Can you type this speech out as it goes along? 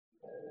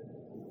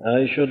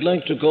I should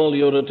like to call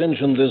your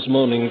attention this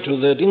morning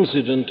to that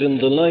incident in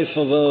the life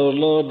of our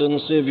Lord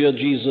and Savior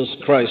Jesus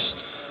Christ,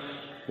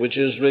 which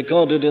is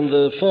recorded in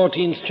the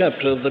 14th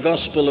chapter of the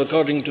Gospel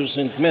according to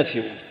St.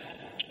 Matthew,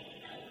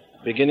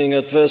 beginning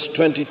at verse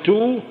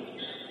 22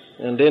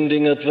 and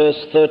ending at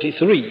verse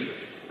 33.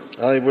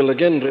 I will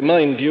again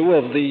remind you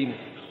of the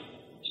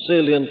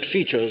salient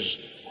features.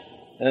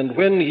 And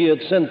when he had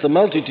sent the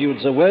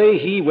multitudes away,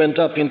 he went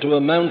up into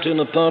a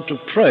mountain apart to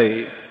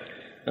pray.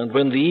 And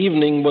when the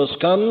evening was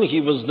come, he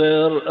was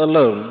there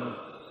alone.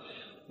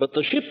 But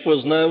the ship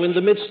was now in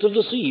the midst of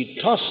the sea,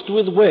 tossed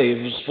with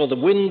waves, for the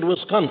wind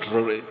was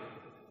contrary.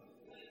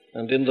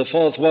 And in the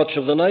fourth watch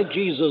of the night,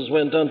 Jesus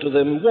went unto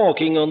them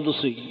walking on the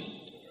sea.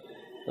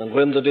 And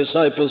when the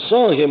disciples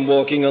saw him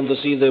walking on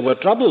the sea, they were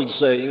troubled,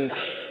 saying,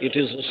 It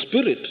is a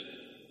spirit.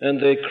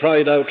 And they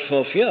cried out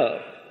for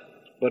fear.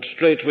 But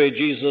straightway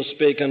Jesus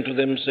spake unto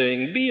them,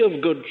 saying, Be of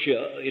good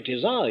cheer, it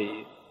is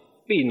I,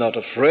 be not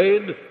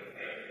afraid.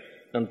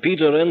 And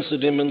Peter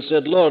answered him and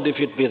said, Lord, if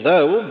it be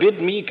thou,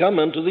 bid me come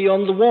unto thee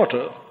on the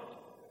water.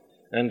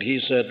 And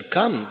he said,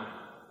 Come.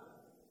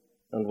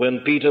 And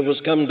when Peter was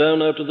come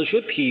down out of the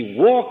ship, he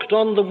walked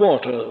on the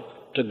water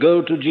to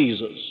go to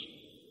Jesus.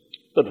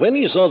 But when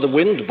he saw the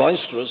wind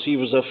boisterous, he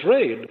was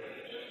afraid,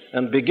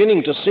 and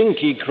beginning to sink,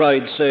 he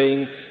cried,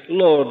 saying,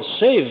 Lord,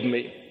 save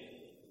me.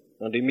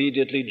 And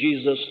immediately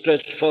Jesus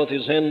stretched forth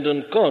his hand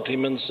and caught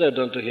him, and said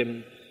unto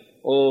him,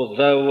 O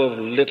thou of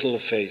little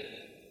faith,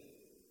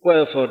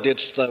 wherefore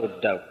didst thou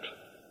doubt?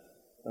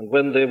 And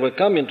when they were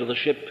come into the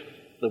ship,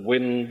 the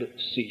wind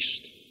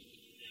ceased.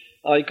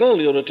 I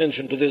call your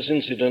attention to this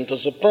incident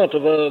as a part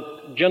of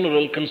our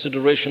general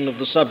consideration of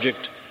the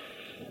subject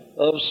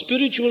of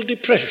spiritual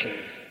depression,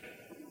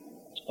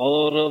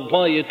 or of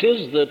why it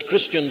is that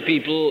Christian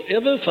people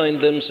ever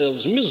find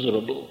themselves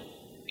miserable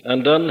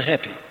and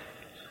unhappy.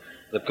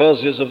 The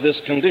causes of this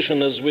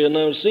condition, as we are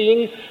now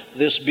seeing,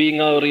 this being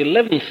our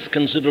 11th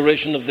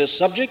consideration of this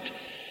subject,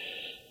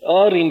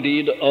 are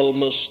indeed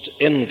almost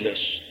endless.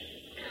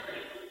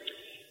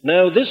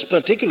 Now, this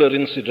particular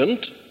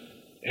incident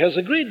has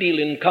a great deal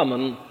in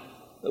common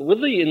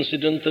with the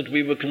incident that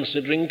we were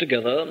considering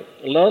together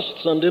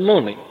last Sunday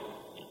morning,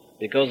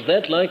 because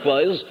that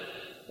likewise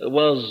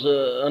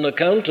was an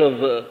account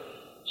of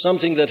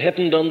something that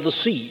happened on the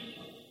sea.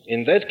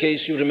 In that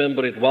case, you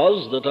remember it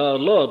was that our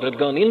Lord had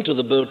gone into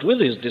the boat with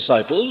his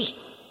disciples,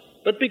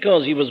 but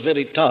because he was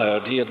very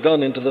tired, he had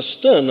gone into the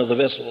stern of the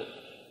vessel,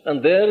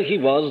 and there he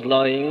was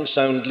lying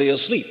soundly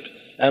asleep.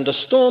 And a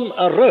storm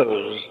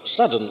arose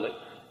suddenly,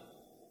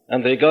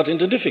 and they got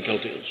into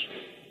difficulties,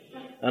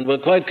 and were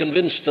quite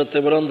convinced that they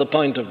were on the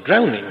point of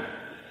drowning.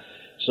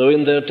 So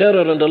in their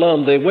terror and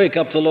alarm, they wake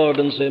up the Lord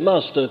and say,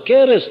 Master,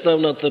 carest thou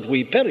not that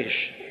we perish?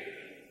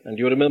 And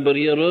you remember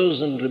he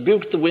arose and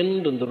rebuked the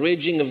wind and the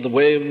raging of the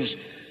waves,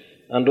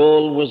 and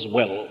all was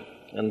well.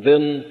 And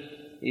then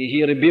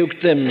he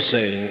rebuked them,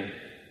 saying,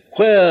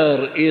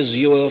 Where is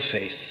your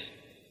faith?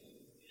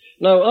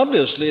 Now,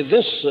 obviously,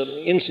 this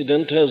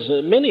incident has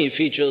many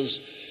features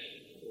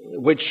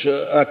which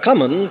are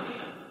common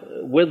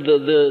with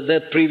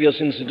that previous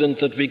incident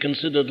that we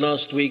considered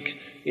last week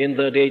in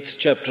that 8th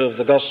chapter of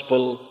the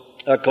Gospel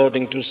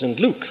according to St.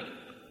 Luke.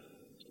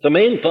 The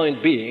main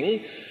point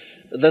being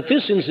that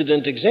this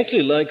incident,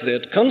 exactly like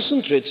that,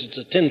 concentrates its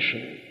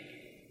attention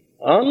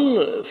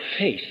on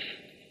faith,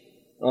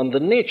 on the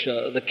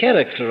nature, the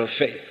character of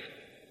faith,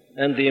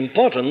 and the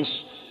importance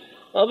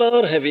of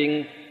our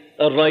having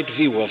a right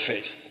view of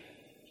faith.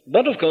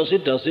 But, of course,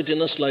 it does it in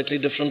a slightly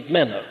different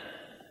manner.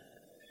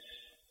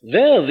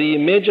 There, the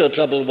major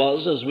trouble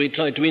was, as we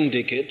try to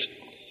indicate,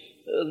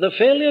 the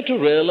failure to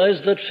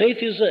realize that faith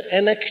is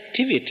an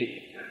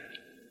activity,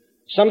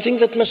 something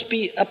that must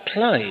be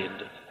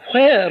applied.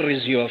 Where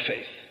is your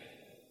faith?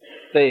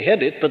 They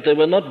had it, but they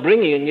were not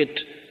bringing it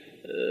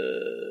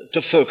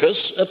to focus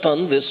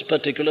upon this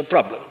particular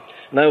problem.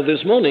 Now,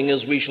 this morning,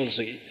 as we shall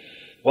see,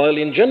 while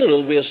in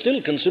general we are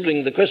still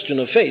considering the question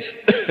of faith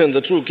and the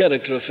true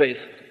character of faith,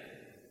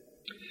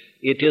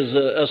 it is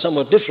a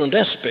somewhat different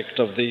aspect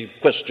of the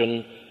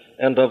question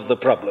and of the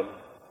problem.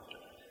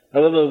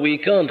 However, we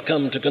can't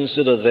come to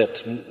consider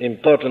that,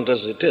 important as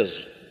it is,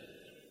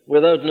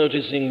 without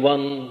noticing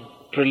one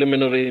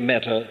preliminary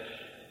matter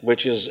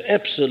which is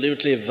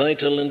absolutely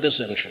vital and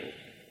essential.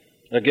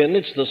 Again,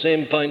 it's the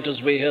same point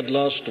as we had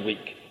last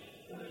week.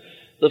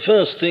 The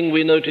first thing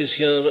we notice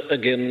here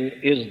again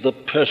is the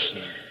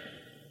person,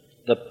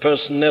 the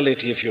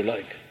personality, if you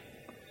like,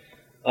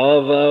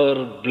 of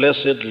our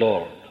blessed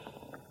Lord.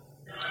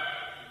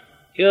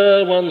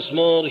 Here once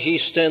more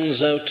he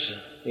stands out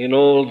in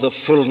all the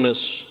fullness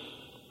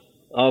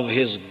of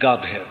his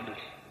Godhead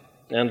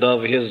and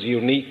of his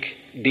unique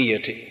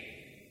deity.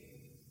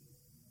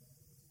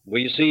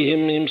 We see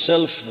him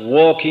himself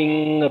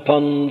walking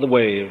upon the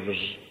waves,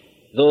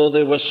 though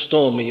they were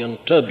stormy and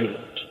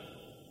turbulent.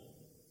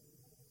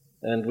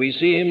 And we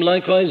see him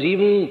likewise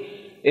even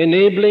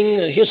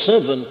enabling his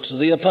servant,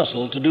 the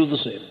apostle, to do the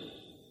same.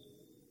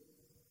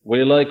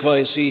 We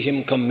likewise see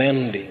him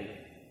commanding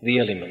the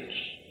elements.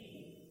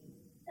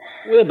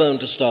 We're bound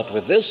to start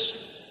with this,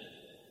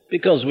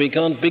 because we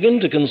can't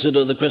begin to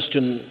consider the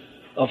question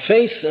of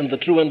faith and the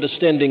true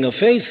understanding of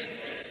faith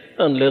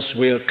unless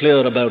we are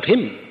clear about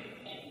him.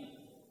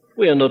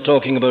 We are not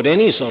talking about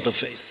any sort of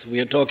faith. We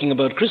are talking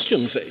about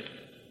Christian faith.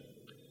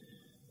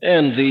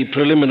 And the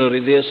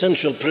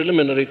essential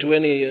preliminary to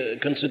any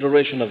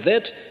consideration of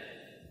that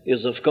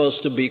is, of course,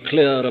 to be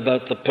clear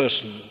about the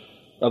person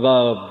of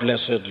our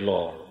blessed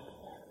Lord.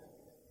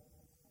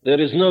 There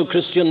is no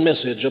Christian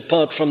message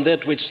apart from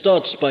that which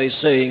starts by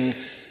saying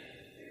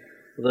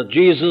that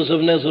Jesus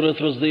of Nazareth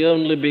was the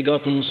only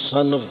begotten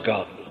Son of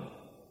God,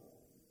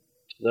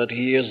 that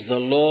he is the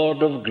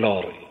Lord of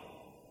glory,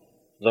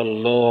 the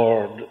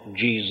Lord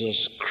Jesus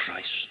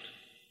Christ.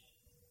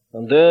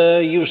 And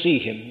there you see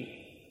him,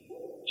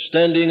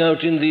 standing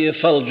out in the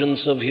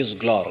effulgence of his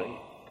glory,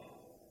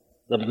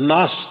 the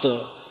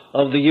Master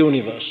of the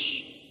universe,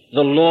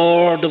 the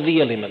Lord of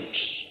the elements.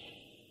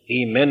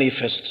 He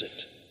manifests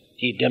it.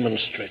 He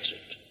demonstrates it.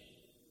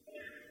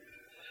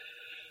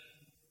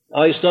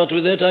 I start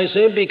with that, I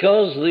say,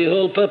 because the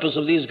whole purpose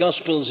of these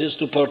Gospels is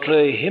to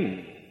portray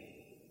him.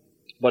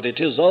 But it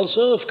is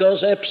also, of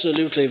course,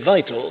 absolutely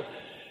vital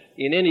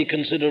in any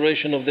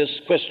consideration of this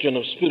question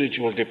of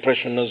spiritual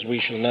depression, as we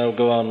shall now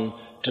go on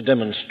to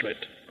demonstrate.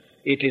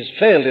 It is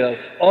failure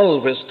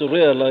always to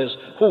realize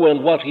who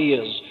and what he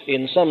is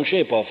in some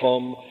shape or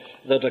form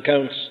that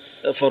accounts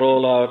for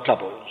all our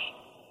troubles.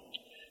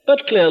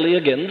 But clearly,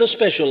 again, the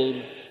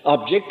special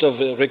object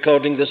of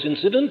recording this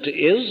incident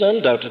is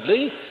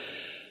undoubtedly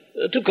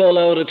to call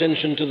our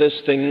attention to this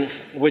thing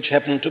which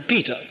happened to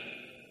Peter.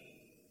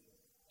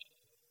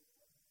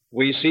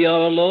 We see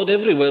our Lord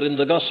everywhere in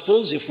the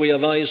Gospels, if we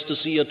have eyes to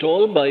see at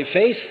all, by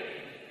faith,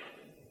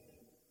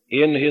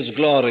 in his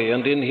glory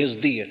and in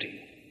his deity.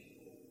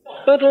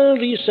 But all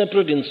these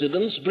separate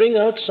incidents bring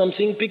out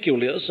something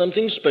peculiar,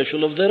 something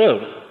special of their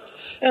own.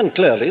 And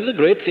clearly the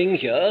great thing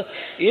here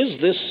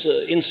is this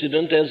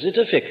incident as it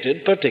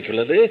affected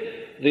particularly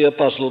the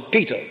Apostle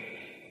Peter.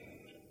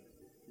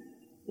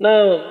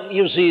 Now,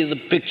 you see,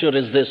 the picture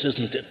is this,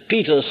 isn't it?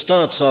 Peter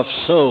starts off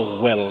so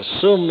well,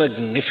 so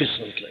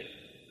magnificently,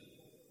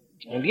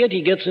 and yet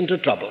he gets into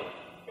trouble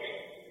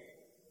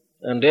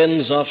and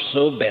ends off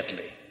so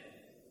badly.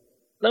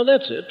 Now,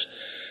 that's it.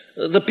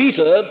 The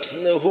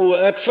Peter who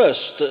at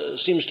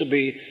first seems to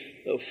be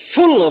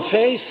full of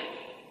faith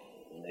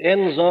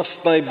ends off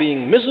by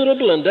being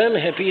miserable and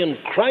unhappy and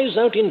cries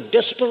out in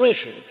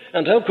desperation.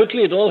 And how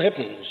quickly it all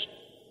happens.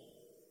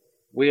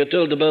 We are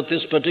told about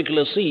this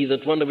particular sea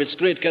that one of its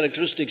great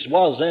characteristics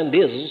was and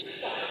is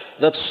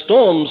that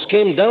storms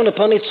came down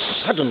upon it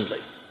suddenly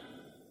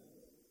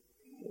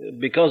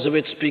because of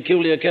its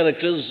peculiar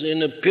characters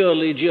in a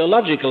purely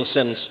geological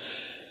sense.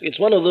 It's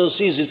one of those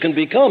seas, it can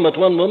be calm at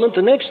one moment,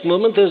 the next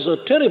moment there's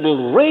a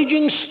terrible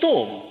raging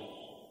storm.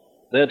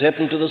 That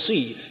happened to the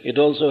sea. It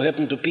also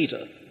happened to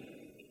Peter.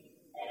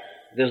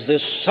 There's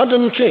this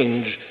sudden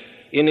change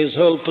in his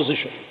whole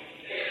position.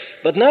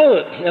 But now,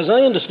 as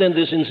I understand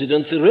this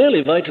incident, the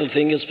really vital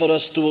thing is for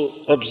us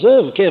to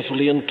observe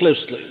carefully and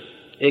closely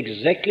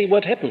exactly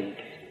what happened.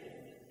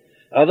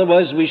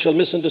 Otherwise, we shall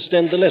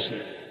misunderstand the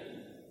lesson.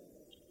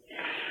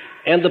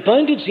 And the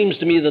point, it seems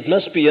to me, that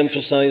must be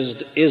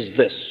emphasized is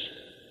this.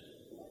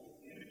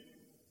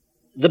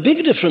 The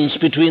big difference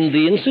between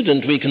the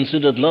incident we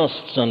considered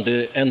last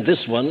Sunday and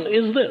this one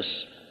is this.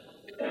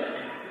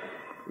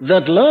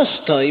 That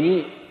last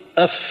time,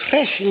 a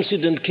fresh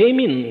incident came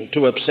in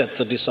to upset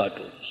the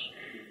disciples.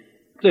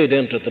 They'd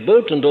entered the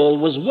boat and all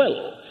was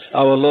well.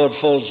 Our Lord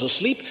falls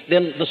asleep,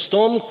 then the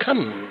storm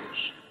comes.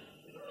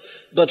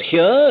 But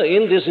here,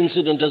 in this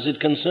incident as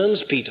it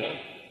concerns Peter,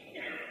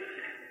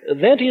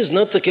 that is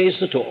not the case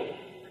at all.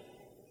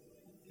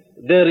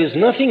 There is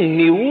nothing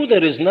new,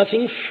 there is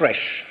nothing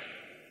fresh.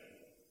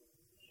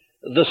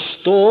 The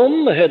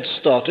storm had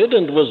started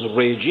and was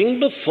raging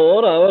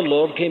before our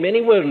Lord came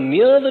anywhere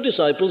near the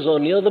disciples or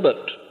near the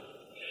boat.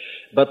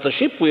 But the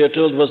ship, we are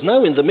told, was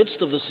now in the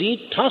midst of the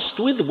sea, tossed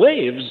with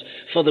waves,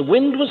 for the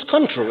wind was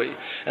contrary,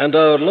 and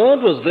our Lord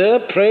was there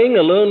praying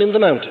alone in the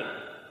mountain.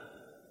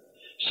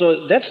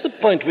 So that's the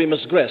point we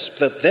must grasp,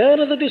 that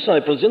there are the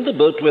disciples in the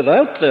boat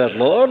without their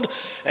Lord,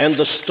 and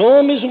the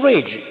storm is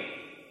raging.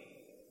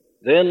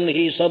 Then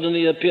he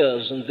suddenly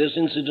appears, and this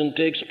incident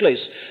takes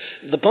place.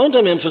 The point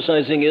I'm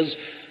emphasizing is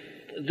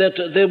that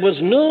there was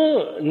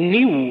no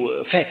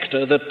new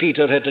factor that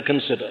Peter had to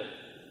consider.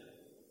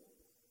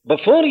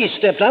 Before he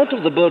stepped out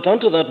of the boat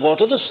onto that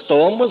water, the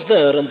storm was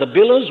there, and the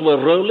billows were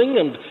rolling,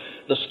 and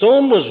the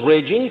storm was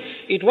raging.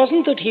 It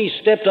wasn't that he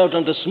stepped out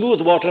onto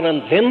smooth water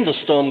and then the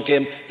storm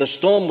came. The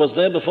storm was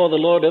there before the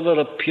Lord ever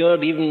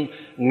appeared even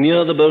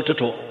near the boat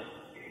at all.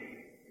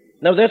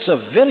 Now, that's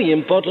a very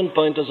important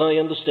point as I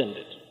understand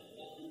it.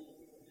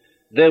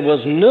 There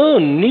was no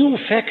new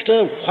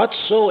factor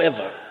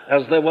whatsoever,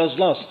 as there was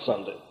last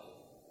Sunday.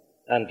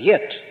 And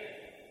yet,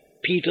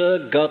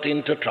 Peter got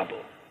into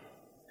trouble.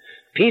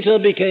 Peter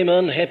became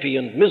unhappy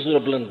and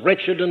miserable and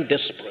wretched and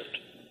desperate.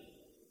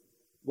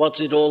 What's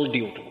it all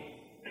due to?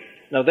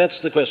 Now, that's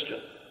the question.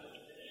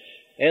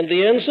 And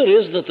the answer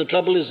is that the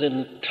trouble is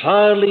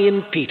entirely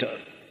in Peter.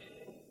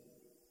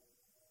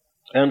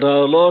 And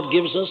our Lord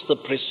gives us the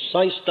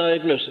precise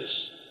diagnosis.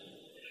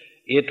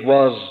 It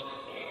was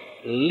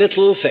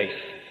little faith.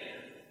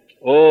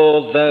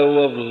 O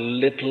thou of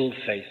little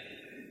faith,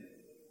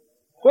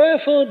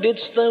 wherefore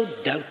didst thou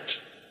doubt?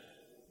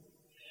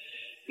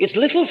 It's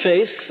little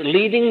faith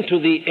leading to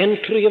the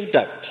entry of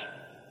doubt.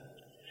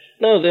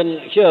 Now then,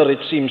 here it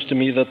seems to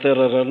me that there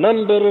are a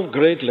number of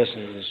great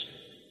lessons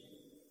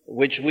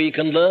which we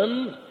can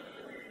learn,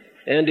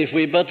 and if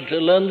we but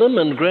learn them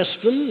and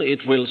grasp them,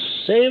 it will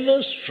save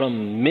us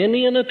from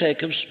many an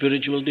attack of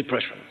spiritual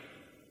depression.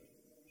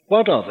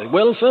 What are they?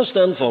 Well, first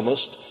and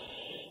foremost,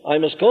 I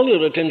must call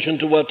your attention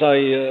to what I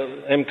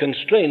am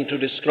constrained to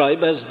describe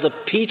as the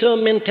Peter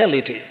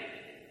mentality,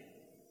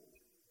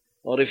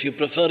 or if you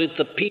prefer it,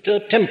 the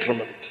Peter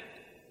temperament.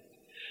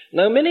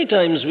 Now, many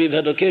times we've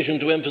had occasion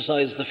to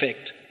emphasize the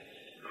fact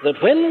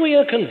that when we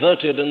are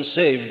converted and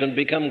saved and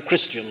become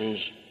Christians,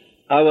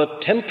 our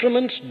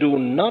temperaments do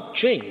not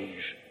change.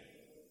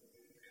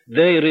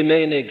 They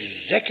remain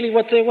exactly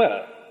what they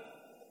were.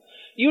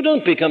 You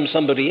don't become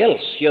somebody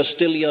else, you're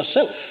still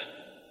yourself.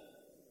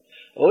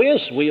 Oh yes,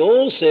 we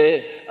all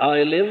say,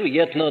 I live,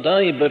 yet not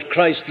I, but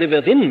Christ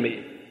liveth in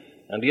me.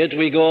 And yet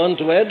we go on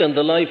to add, and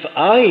the life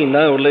I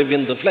now live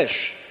in the flesh,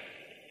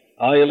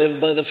 I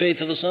live by the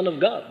faith of the Son of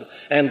God.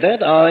 And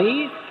that I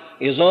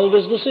is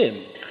always the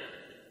same.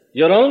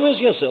 You're always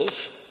yourself,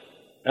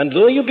 and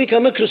though you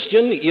become a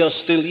Christian, you're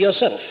still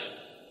yourself.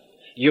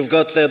 You've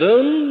got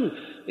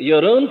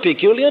your own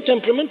peculiar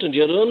temperament and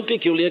your own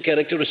peculiar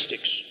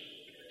characteristics.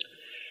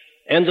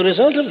 And the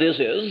result of this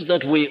is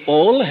that we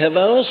all have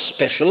our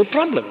special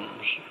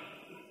problems.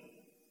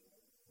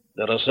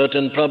 There are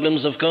certain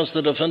problems, of course,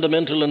 that are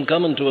fundamental and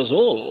common to us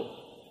all.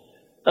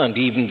 And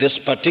even this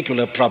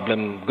particular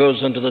problem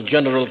goes under the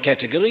general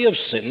category of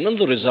sin and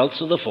the results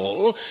of the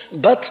fall,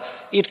 but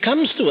it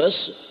comes to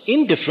us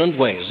in different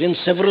ways, in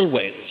several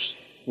ways.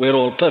 We're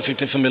all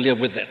perfectly familiar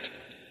with that.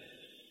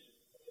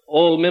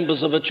 All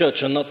members of a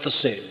church are not the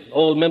same.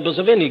 All members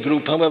of any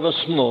group, however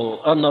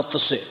small, are not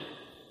the same.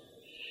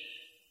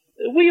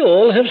 We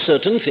all have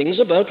certain things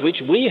about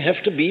which we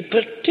have to be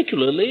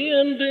particularly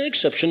and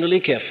exceptionally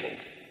careful.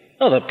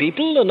 Other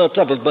people are not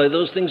troubled by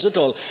those things at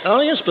all. Ah,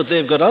 yes, but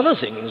they've got other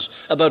things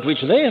about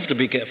which they have to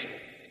be careful.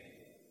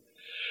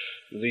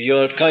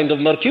 Your kind of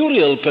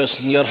mercurial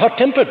person, your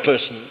hot-tempered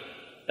person,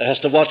 has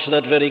to watch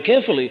that very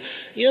carefully.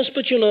 Yes,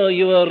 but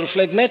your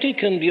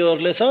phlegmatic and your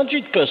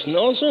lethargic person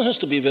also has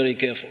to be very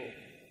careful.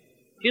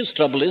 His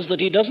trouble is that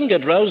he doesn't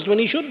get roused when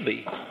he should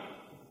be.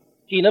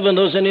 He never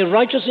knows any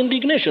righteous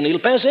indignation. He'll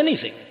pass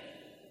anything.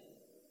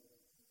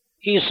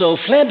 He's so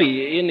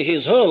flabby in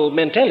his whole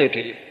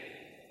mentality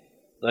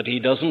that he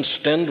doesn't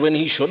stand when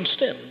he should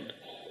stand.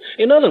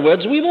 In other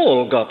words, we've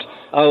all got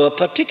our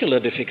particular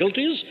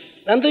difficulties,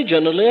 and they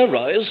generally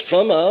arise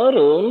from our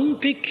own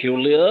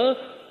peculiar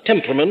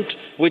temperament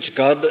which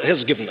God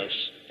has given us.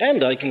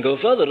 And I can go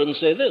further and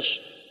say this,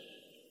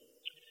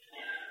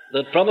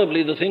 that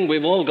probably the thing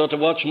we've all got to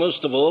watch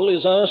most of all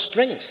is our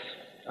strength,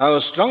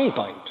 our strong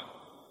point.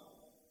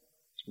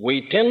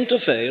 We tend to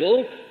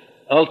fail,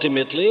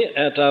 ultimately,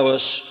 at our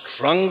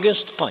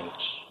strongest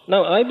points.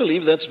 Now, I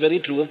believe that's very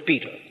true of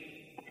Peter.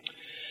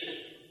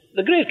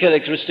 The great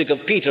characteristic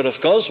of Peter,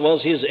 of course,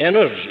 was his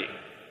energy,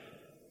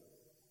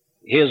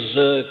 his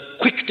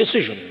quick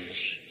decisions,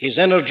 his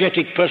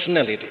energetic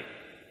personality,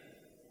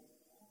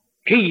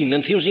 keen,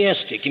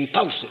 enthusiastic,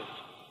 impulsive.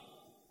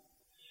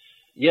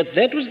 Yet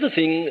that was the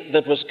thing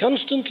that was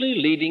constantly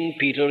leading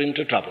Peter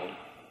into trouble.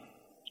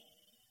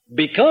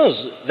 Because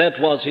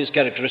that was his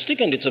characteristic,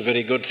 and it's a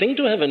very good thing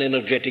to have an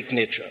energetic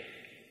nature.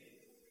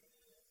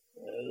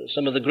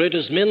 Some of the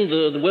greatest men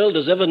the world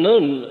has ever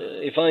known,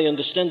 if I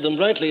understand them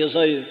rightly as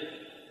I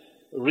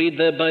read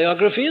their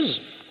biographies,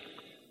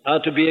 are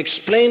to be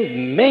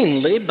explained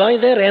mainly by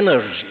their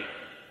energy,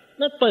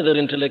 not by their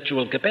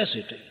intellectual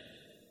capacity,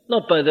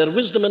 not by their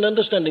wisdom and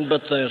understanding,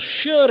 but their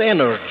sheer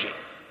energy.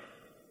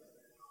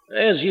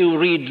 As you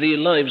read the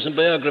lives and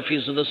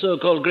biographies of the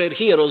so-called great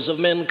heroes of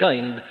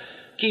mankind,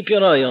 keep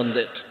your eye on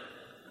that.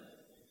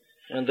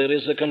 And there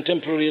is a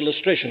contemporary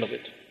illustration of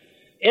it.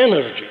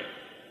 Energy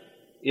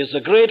is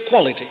a great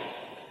quality.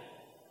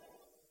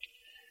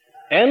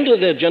 And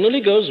there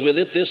generally goes with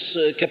it this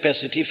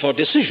capacity for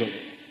decision.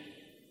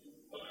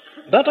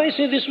 But I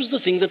say this was the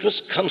thing that was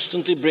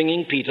constantly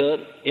bringing Peter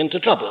into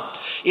trouble.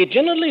 It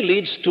generally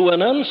leads to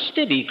an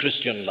unsteady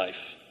Christian life,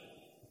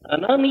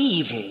 an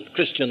uneven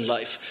Christian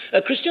life,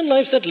 a Christian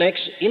life that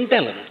lacks in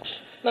balance.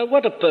 Now,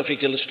 what a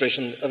perfect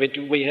illustration of it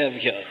we have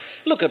here.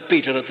 Look at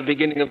Peter at the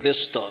beginning of this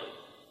story.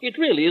 It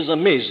really is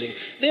amazing.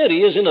 There he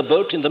is in a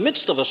boat in the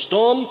midst of a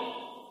storm,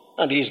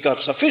 and he's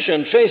got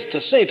sufficient faith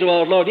to say to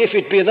our Lord, "If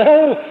it be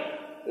thou,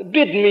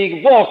 bid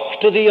me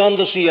walk to thee on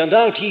the sea." And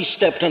out he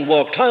stepped and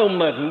walked. How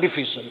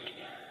magnificent.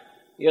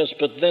 Yes,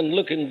 but then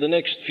look in the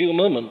next few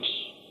moments.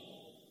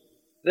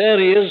 There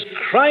he is,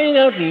 crying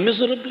out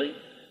miserably.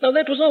 Now,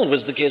 that was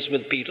always the case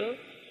with Peter.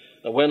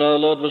 When our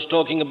Lord was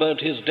talking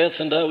about his death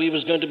and how he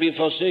was going to be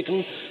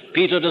forsaken,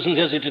 Peter doesn't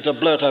hesitate to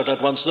blurt out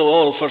at once, though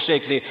all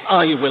forsake thee,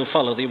 I will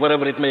follow thee,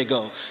 wherever it may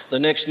go. The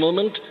next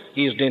moment,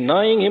 he is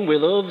denying him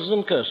with oaths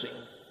and cursing.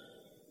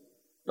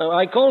 Now,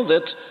 I call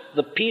that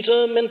the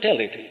Peter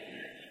mentality.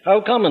 How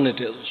common it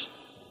is.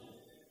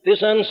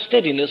 This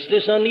unsteadiness,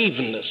 this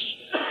unevenness.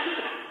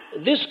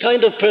 This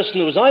kind of person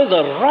who is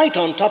either right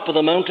on top of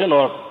the mountain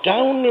or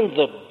down in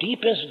the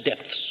deepest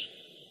depths.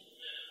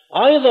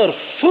 Either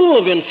full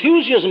of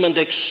enthusiasm and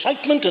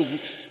excitement and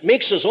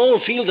makes us all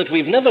feel that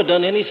we've never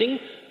done anything,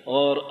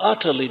 or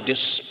utterly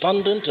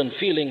despondent and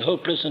feeling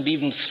hopeless and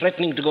even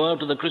threatening to go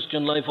out of the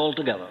Christian life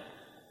altogether.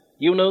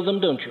 You know them,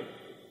 don't you?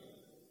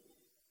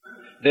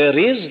 There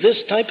is this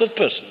type of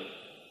person.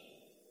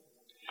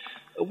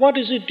 What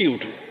is it due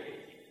to?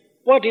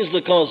 What is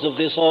the cause of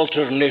this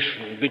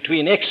alternation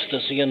between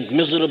ecstasy and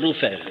miserable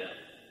failure?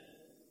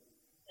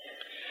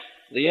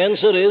 The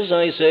answer is,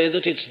 I say,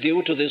 that it's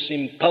due to this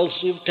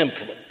impulsive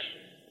temperament.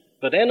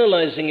 But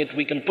analyzing it,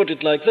 we can put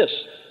it like this.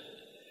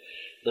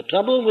 The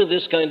trouble with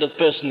this kind of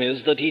person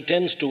is that he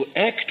tends to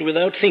act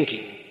without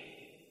thinking.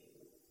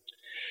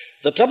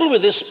 The trouble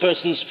with this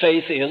person's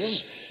faith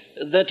is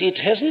that it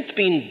hasn't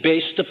been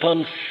based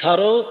upon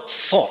thorough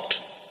thought.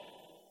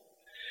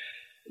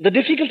 The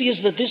difficulty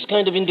is that this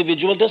kind of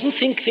individual doesn't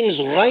think things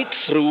right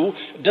through,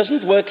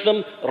 doesn't work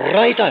them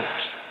right out.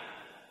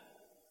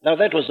 Now,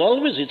 that was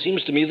always, it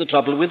seems to me, the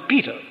trouble with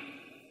Peter.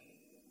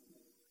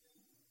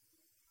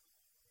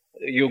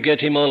 You get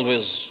him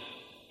always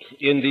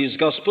in these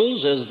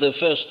Gospels as the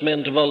first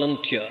man to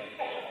volunteer.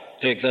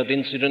 Take that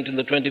incident in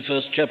the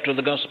 21st chapter of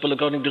the Gospel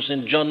according to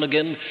St. John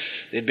again.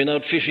 They'd been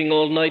out fishing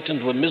all night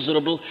and were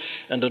miserable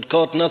and had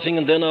caught nothing,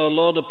 and then our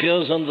Lord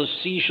appears on the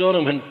seashore,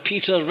 and when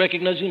Peter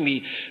recognizes him,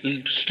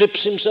 he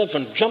strips himself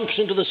and jumps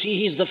into the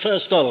sea. He's the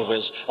first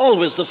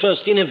always the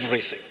first in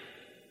everything.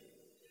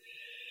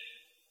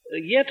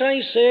 Yet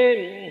I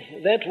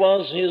say that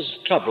was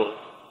his trouble.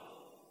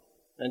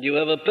 And you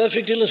have a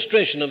perfect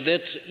illustration of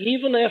that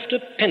even after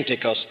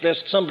Pentecost,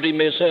 lest somebody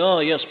may say, oh,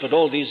 yes, but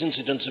all these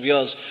incidents of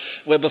yours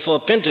were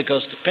before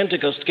Pentecost.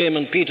 Pentecost came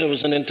and Peter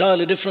was an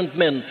entirely different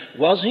man.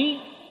 Was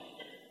he?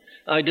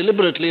 I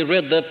deliberately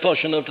read that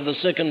portion out of the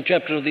 2nd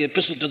chapter of the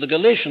Epistle to the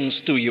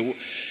Galatians to you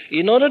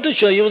in order to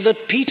show you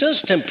that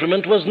Peter's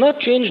temperament was not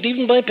changed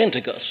even by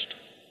Pentecost.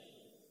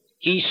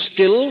 He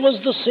still was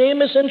the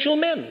same essential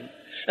man.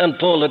 And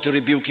Paul had to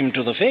rebuke him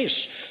to the face.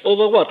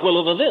 Over what? Well,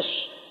 over this.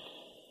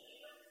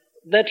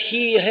 That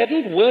he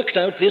hadn't worked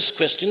out this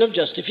question of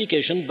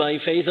justification by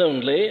faith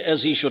only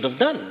as he should have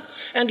done.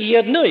 And he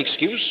had no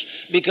excuse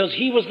because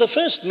he was the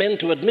first man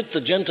to admit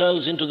the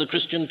Gentiles into the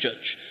Christian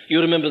church.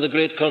 You remember the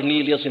great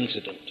Cornelius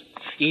incident.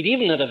 He'd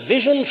even had a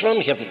vision from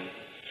heaven.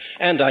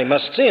 And I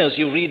must say, as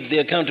you read the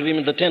account of him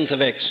in the 10th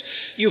of Acts,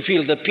 you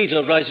feel that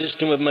Peter rises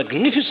to a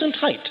magnificent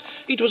height.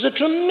 It was a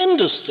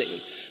tremendous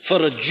thing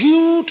for a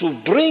Jew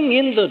to bring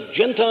in the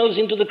Gentiles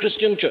into the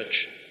Christian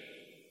church.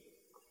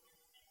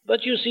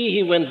 But you see,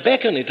 he went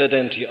back on it at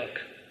Antioch.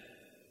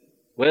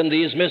 When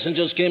these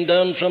messengers came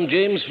down from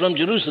James from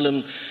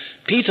Jerusalem,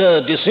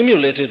 Peter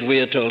dissimulated, we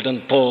are told,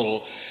 and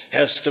Paul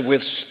has to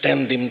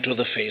withstand him to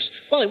the face.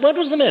 Why, what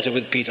was the matter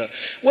with Peter?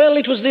 Well,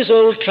 it was this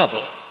old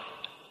trouble.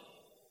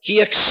 He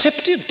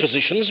accepted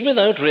positions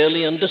without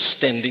really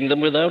understanding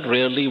them, without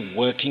really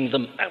working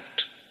them out.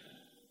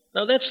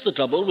 Now, that's the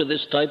trouble with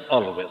this type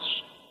always.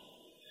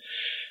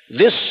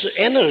 This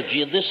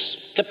energy, this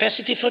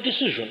capacity for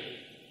decision,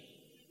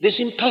 this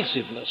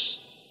impulsiveness,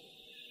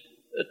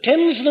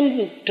 tends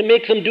them to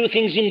make them do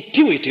things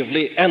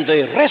intuitively, and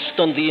they rest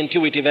on the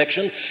intuitive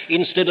action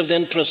instead of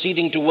then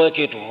proceeding to work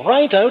it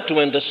right out, to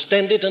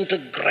understand it and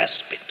to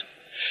grasp it.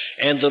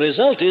 And the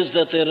result is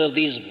that there are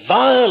these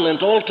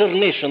violent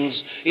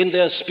alternations in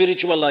their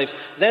spiritual life.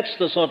 That's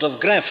the sort of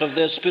graph of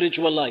their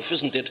spiritual life,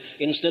 isn't it,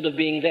 instead of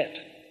being that.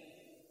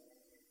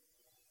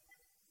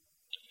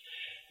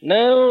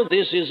 Now,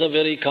 this is a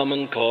very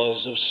common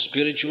cause of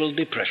spiritual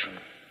depression,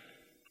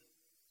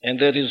 and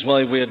that is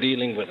why we're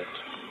dealing with it.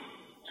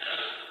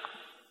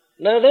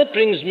 Now, that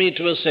brings me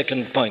to a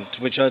second point,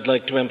 which I'd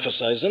like to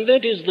emphasize, and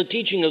that is the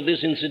teaching of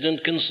this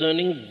incident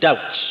concerning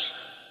doubts.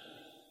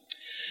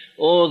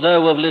 O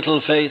thou of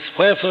little faith,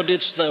 wherefore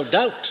didst thou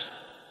doubt?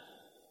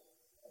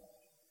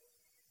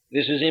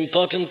 This is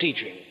important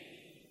teaching.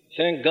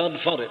 Thank God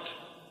for it.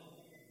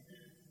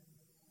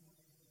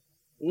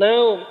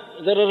 Now,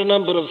 there are a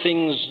number of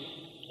things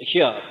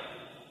here.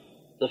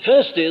 The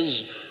first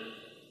is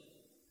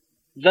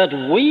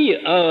that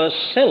we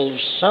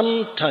ourselves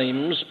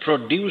sometimes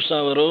produce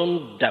our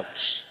own doubts.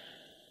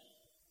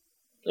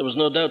 There was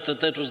no doubt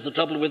that that was the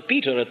trouble with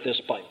Peter at this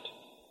point.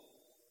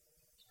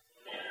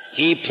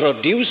 He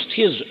produced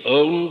his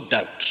own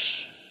doubts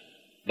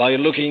by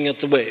looking at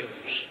the waves.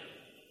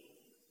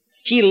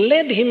 He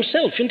led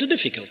himself into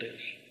difficulties.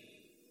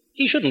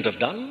 He shouldn't have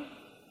done.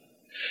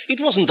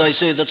 It wasn't, I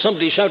say, that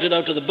somebody shouted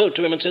out of the boat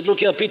to him and said, look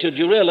here, Peter, do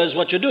you realize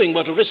what you're doing,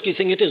 what a risky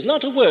thing it is?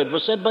 Not a word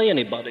was said by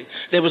anybody.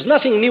 There was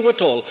nothing new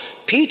at all.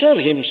 Peter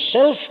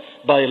himself,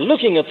 by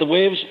looking at the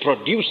waves,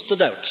 produced the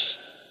doubts.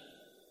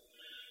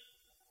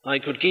 I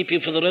could keep you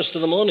for the rest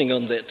of the morning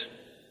on that.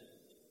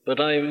 But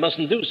I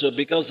mustn't do so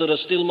because there are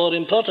still more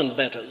important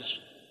matters.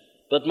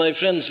 But my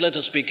friends, let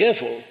us be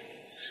careful.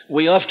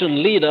 We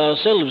often lead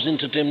ourselves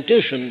into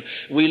temptation.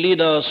 We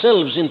lead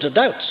ourselves into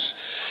doubts.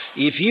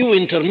 If you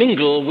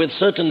intermingle with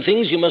certain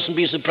things, you mustn't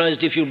be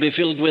surprised if you'll be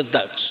filled with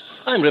doubts.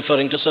 I'm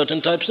referring to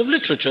certain types of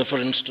literature, for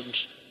instance.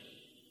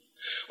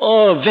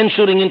 Or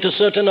venturing into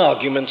certain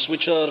arguments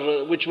which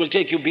will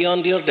take you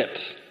beyond your depth.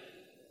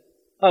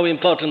 How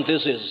important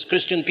this is.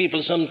 Christian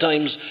people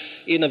sometimes,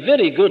 in a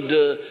very good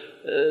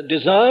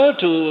desire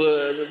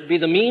to be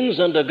the means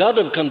under God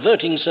of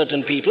converting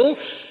certain people,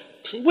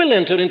 will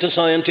enter into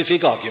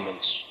scientific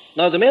arguments.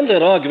 Now, the man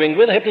they're arguing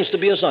with happens to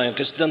be a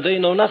scientist, and they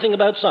know nothing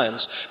about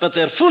science, but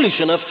they're foolish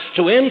enough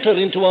to enter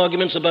into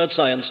arguments about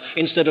science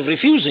instead of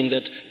refusing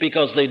that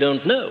because they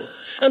don't know.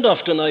 And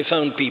often I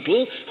found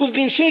people who've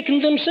been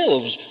shaken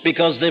themselves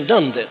because they've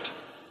done that.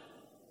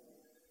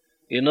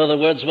 In other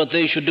words, what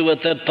they should do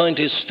at that point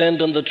is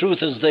stand on the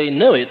truth as they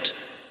know it,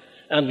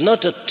 and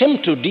not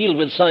attempt to deal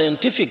with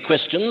scientific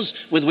questions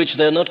with which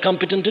they're not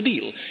competent to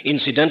deal.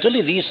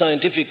 Incidentally, these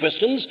scientific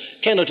questions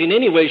cannot in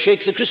any way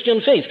shake the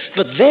Christian faith,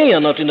 but they are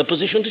not in a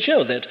position to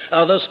show that.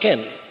 Others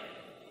can.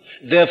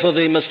 Therefore,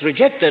 they must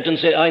reject that and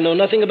say, I know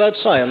nothing about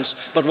science,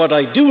 but what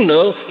I do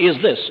know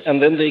is this, and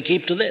then they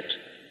keep to that.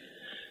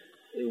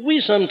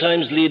 We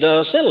sometimes lead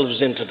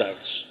ourselves into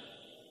doubts,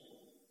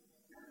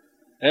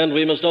 and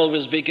we must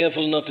always be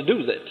careful not to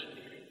do that.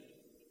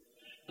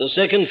 The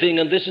second thing,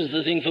 and this is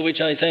the thing for which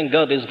I thank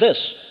God, is this.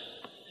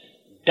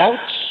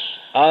 Doubts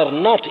are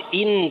not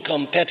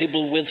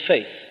incompatible with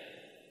faith.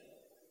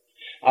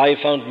 I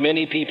found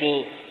many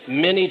people,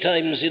 many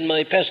times in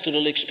my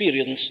pastoral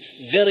experience,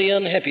 very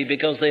unhappy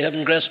because they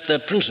haven't grasped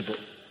that principle.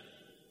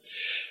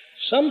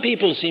 Some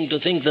people seem to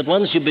think that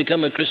once you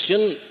become a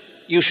Christian,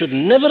 you should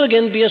never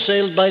again be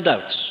assailed by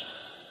doubts.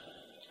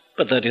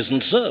 But that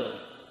isn't so.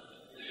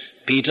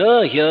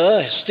 Peter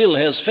here still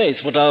has faith.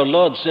 What our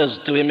Lord says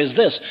to him is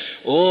this,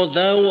 O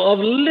thou of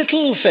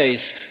little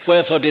faith,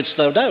 wherefore didst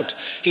thou doubt?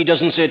 He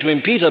doesn't say to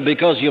him, Peter,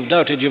 because you've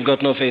doubted, you've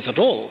got no faith at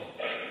all.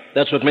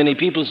 That's what many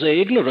people say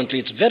ignorantly.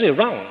 It's very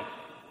wrong.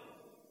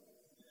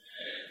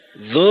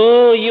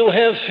 Though you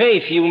have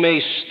faith, you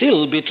may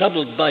still be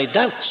troubled by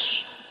doubts.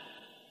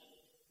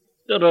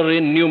 There are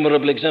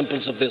innumerable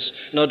examples of this,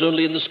 not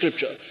only in the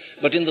Scripture,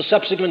 but in the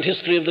subsequent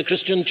history of the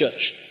Christian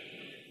church.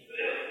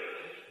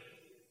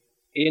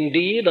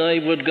 Indeed, I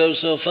would go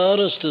so far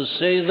as to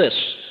say this,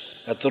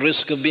 at the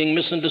risk of being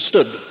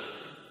misunderstood,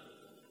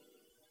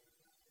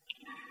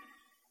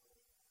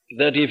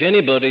 that if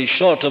anybody,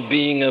 short of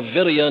being a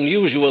very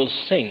unusual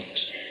saint,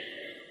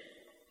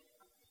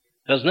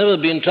 has never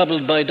been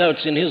troubled by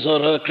doubts in his or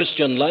her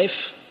Christian life,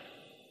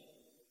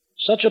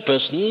 such a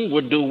person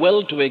would do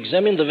well to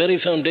examine the very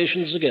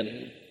foundations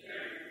again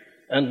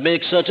and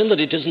make certain that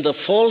it isn't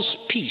a false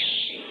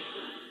peace,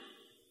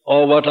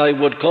 or what I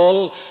would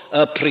call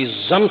a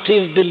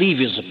presumptive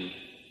believism.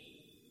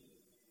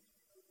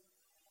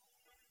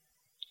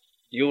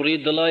 You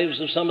read the lives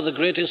of some of the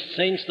greatest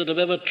saints that have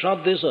ever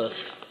trod this earth,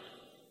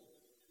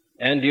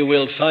 and you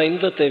will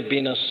find that they've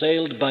been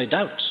assailed by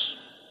doubts.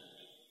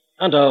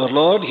 And our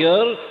Lord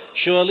here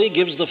surely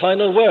gives the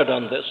final word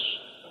on this.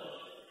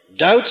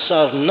 Doubts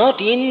are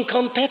not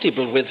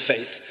incompatible with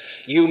faith.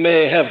 You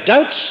may have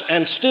doubts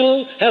and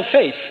still have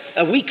faith,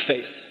 a weak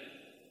faith.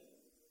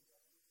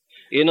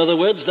 In other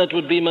words, that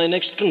would be my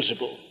next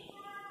principle.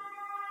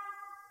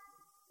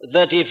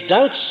 That if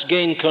doubts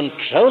gain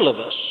control of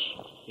us,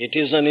 it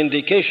is an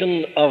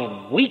indication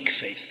of weak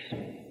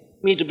faith.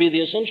 Me to be the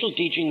essential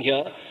teaching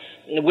here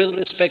with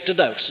respect to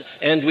doubts,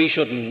 and we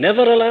should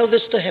never allow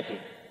this to happen.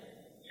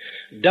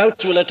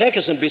 Doubts will attack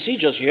us and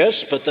besiege us, yes,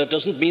 but that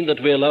doesn't mean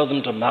that we allow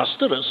them to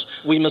master us.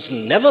 We must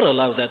never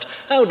allow that.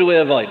 How do we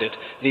avoid it?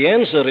 The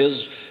answer is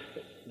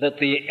that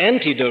the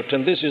antidote,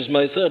 and this is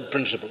my third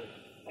principle,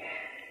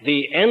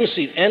 the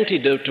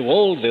antidote to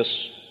all this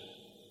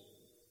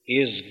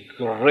is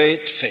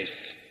great faith.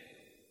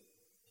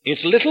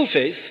 It's little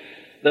faith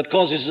that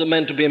causes a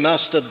man to be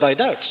mastered by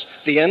doubts.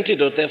 The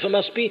antidote, therefore,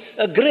 must be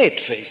a great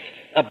faith,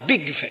 a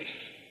big faith.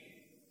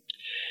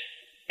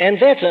 And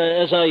that,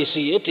 as I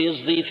see it,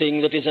 is the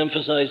thing that is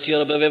emphasized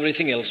here above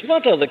everything else.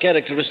 What are the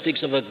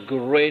characteristics of a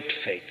great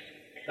faith,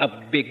 a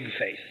big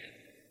faith?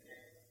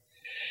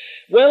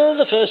 Well,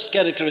 the first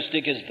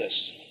characteristic is this.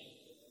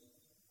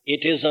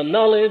 It is a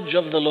knowledge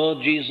of the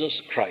Lord Jesus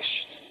Christ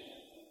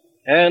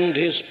and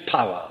His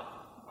power,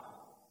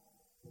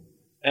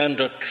 and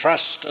a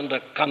trust and a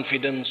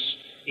confidence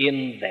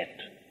in that.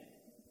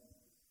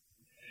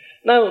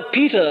 Now,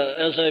 Peter,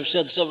 as I've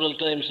said several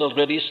times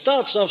already,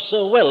 starts off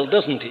so well,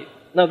 doesn't he?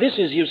 Now, this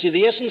is, you see,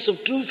 the essence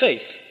of true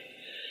faith.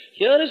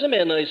 Here is a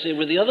man, I say,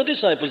 with the other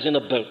disciples in a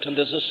boat, and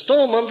there's a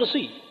storm on the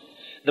sea,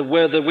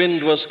 where the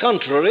wind was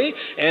contrary,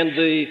 and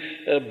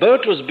the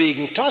boat was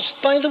being tossed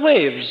by the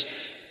waves,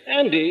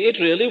 and it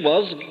really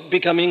was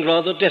becoming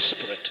rather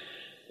desperate.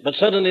 But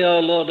suddenly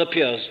our Lord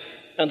appears,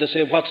 and they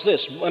say, what's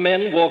this? A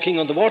man walking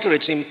on the water,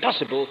 it's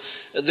impossible.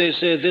 They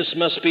say this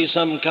must be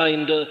some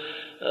kind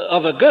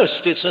of a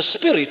ghost, it's a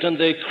spirit, and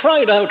they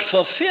cried out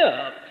for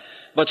fear.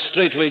 But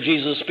straightway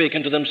Jesus spake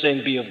unto them,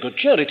 saying, Be of good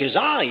cheer, it is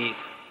I.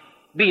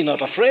 Be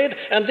not afraid.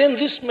 And then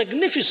this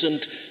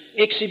magnificent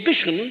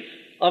exhibition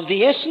of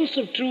the essence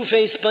of true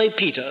faith by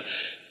Peter.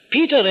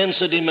 Peter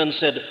answered him and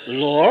said,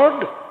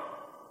 Lord,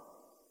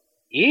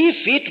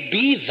 if it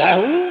be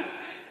thou,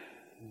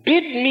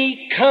 bid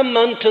me come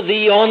unto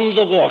thee on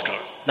the water.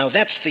 Now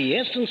that's the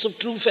essence of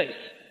true faith.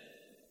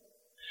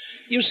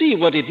 You see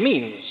what it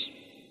means.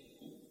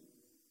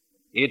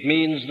 It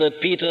means that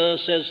Peter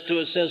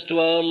says to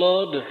our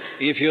Lord,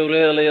 if you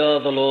really are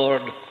the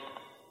Lord,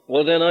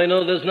 well then I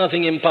know there's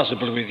nothing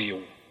impossible with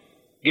you.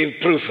 Give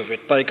proof of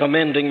it by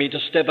commanding me to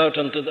step out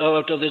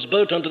of this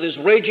boat onto this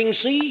raging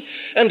sea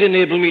and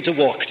enable me to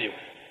walk to you.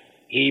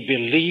 He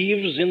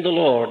believes in the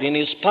Lord, in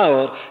his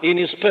power, in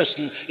his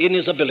person, in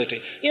his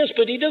ability. Yes,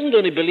 but he doesn't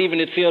only believe in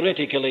it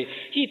theoretically,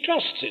 he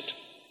trusts it.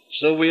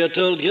 So we are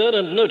told here,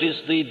 and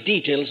notice the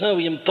details, how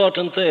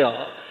important they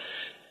are.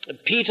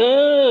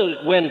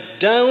 Peter went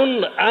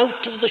down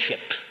out of the ship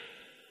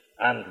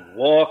and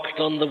walked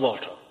on the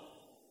water.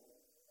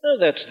 Now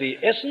that's the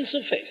essence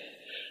of faith.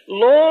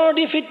 Lord,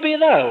 if it be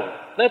thou.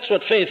 That's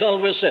what faith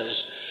always says.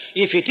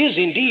 If it is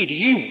indeed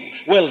you,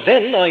 well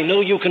then I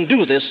know you can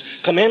do this.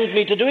 Command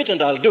me to do it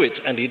and I'll do it.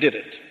 And he did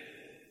it.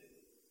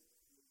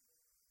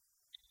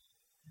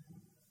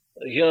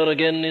 Here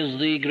again is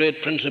the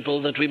great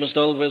principle that we must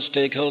always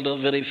take hold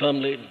of very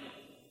firmly.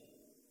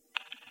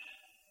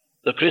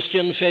 The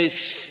Christian faith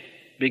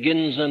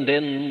begins and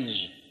ends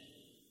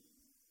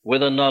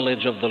with a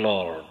knowledge of the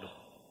Lord.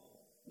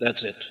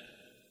 That's it.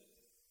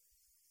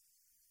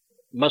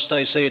 Must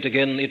I say it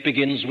again? It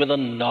begins with a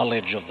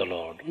knowledge of the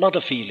Lord, not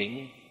a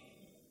feeling,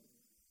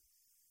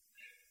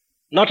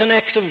 not an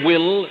act of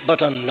will,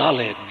 but a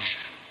knowledge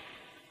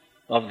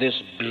of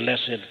this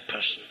blessed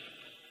person.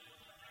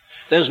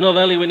 There's no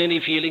value in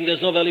any feeling,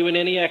 there's no value in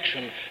any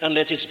action,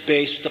 unless it's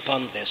based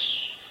upon this.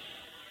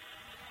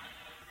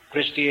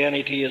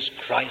 Christianity is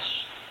Christ.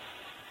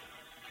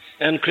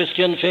 And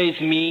Christian faith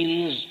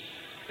means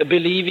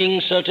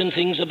believing certain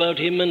things about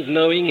him and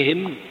knowing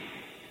him.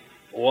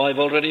 Oh, I've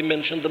already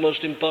mentioned the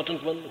most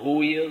important one,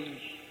 who he is.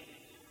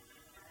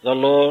 The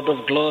Lord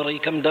of glory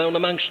come down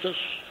amongst us.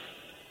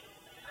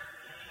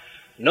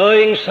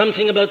 Knowing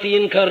something about the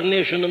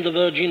incarnation and the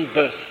virgin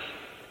birth.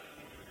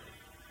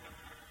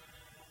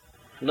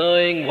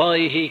 Knowing why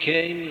he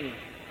came.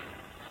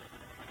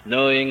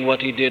 Knowing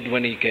what he did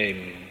when he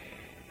came.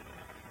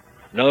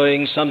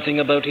 Knowing something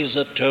about his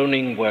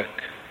atoning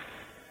work.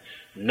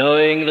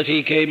 Knowing that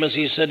he came, as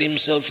he said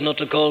himself, not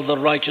to call the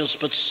righteous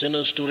but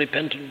sinners to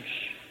repentance.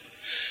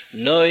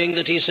 Knowing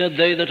that he said,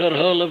 they that are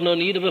whole have no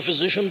need of a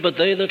physician, but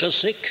they that are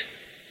sick.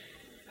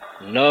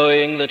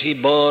 Knowing that he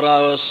bore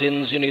our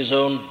sins in his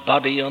own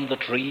body on the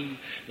tree,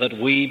 that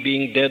we,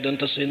 being dead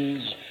unto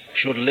sins,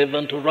 should live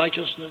unto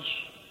righteousness.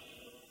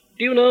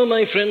 Do you know,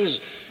 my friends,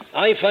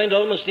 I find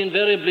almost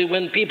invariably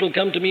when people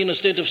come to me in a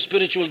state of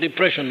spiritual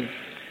depression,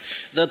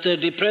 that they're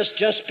depressed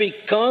just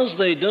because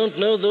they don't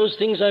know those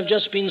things I've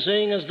just been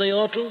saying as they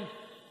ought to.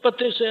 But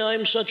they say,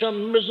 I'm such a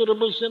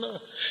miserable sinner.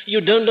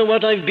 You don't know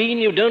what I've been,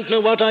 you don't know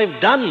what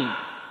I've done.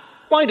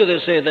 Why do they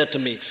say that to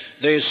me?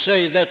 They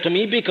say that to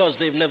me because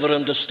they've never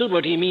understood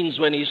what he means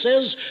when he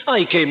says,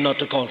 I came not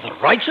to call the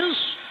righteous,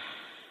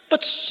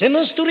 but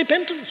sinners to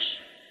repentance.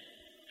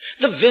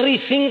 The very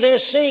thing they're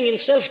saying in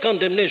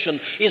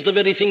self-condemnation is the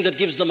very thing that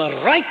gives them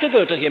a right to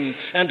go to him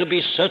and to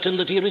be certain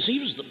that he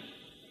receives them.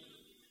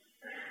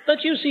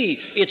 But you see,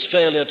 it's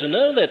failure to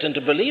know that and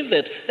to believe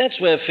that. That's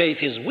where faith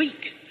is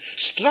weak.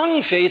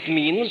 Strong faith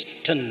means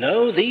to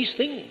know these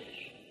things.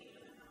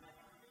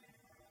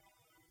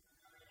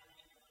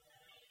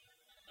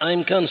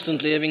 I'm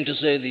constantly having to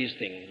say these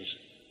things.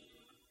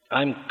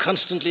 I'm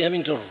constantly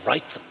having to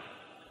write them.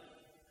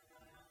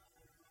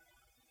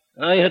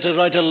 I had to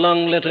write a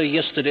long letter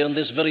yesterday on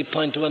this very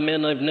point to a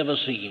man I've never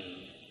seen.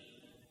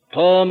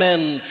 Poor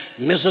man,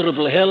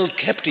 miserable, held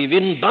captive,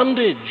 in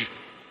bondage.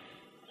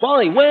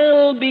 Why?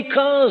 Well,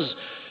 because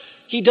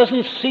he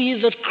doesn't see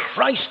that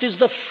Christ is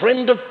the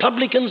friend of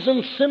publicans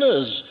and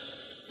sinners,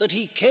 that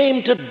he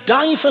came to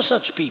die for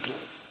such people.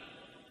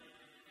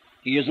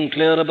 He isn't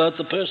clear about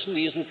the person.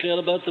 He isn't clear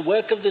about the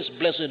work of this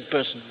blessed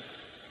person.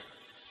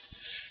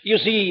 You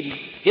see,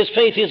 his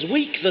faith is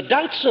weak. The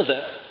doubts are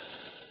there.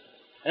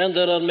 And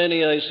there are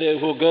many, I say,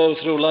 who go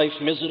through life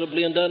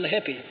miserably and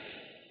unhappy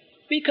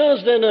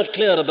because they're not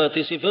clear about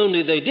this. If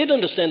only they did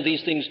understand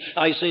these things,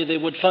 I say they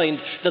would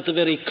find that the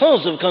very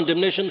cause of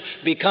condemnation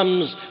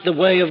becomes the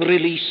way of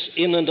release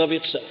in and of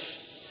itself.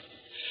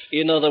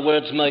 In other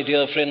words, my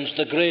dear friends,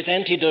 the great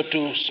antidote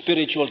to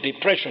spiritual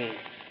depression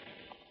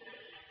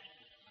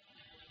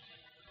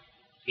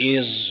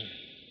is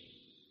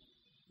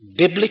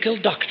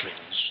biblical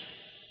doctrines,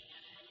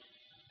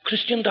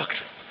 Christian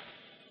doctrine.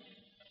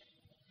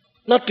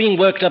 Not being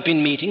worked up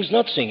in meetings,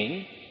 not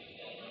singing.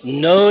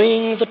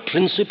 Knowing the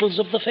principles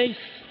of the faith.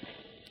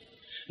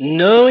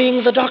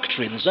 Knowing the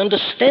doctrines,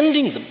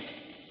 understanding them.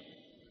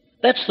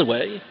 That's the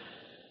way.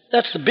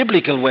 That's the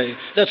biblical way.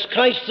 That's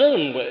Christ's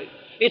own way.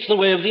 It's the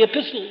way of the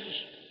epistles.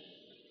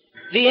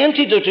 The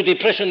antidote to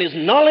depression is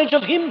knowledge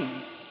of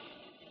Him.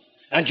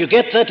 And you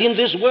get that in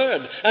this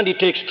Word. And it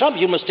takes trouble.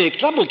 You must take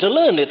trouble to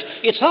learn it.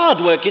 It's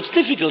hard work. It's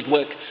difficult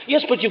work.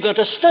 Yes, but you've got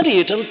to study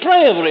it and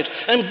pray over it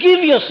and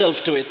give yourself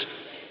to it.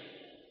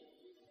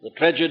 The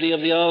tragedy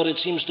of the hour, it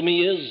seems to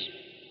me, is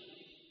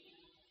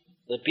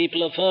that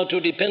people are far too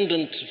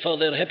dependent for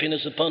their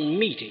happiness upon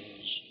meetings.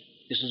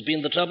 This has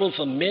been the trouble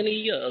for many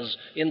years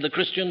in the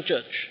Christian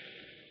church.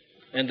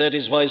 And that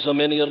is why so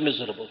many are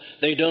miserable.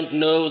 They don't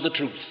know the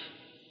truth.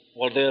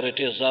 Well, there it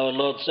is. Our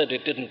Lord said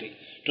it, didn't He?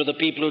 To the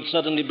people who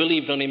suddenly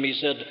believed on Him, He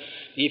said,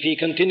 if ye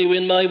continue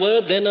in my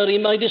word, then are ye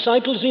my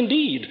disciples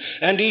indeed.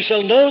 And ye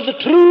shall know the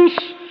truth,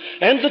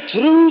 and the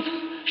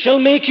truth shall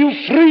make you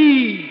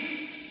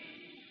free.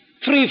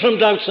 Free from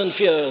doubts and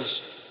fears.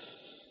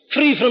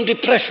 Free from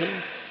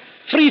depression.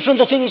 Free from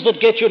the things that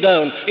get you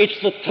down. It's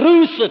the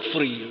truth that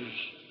frees.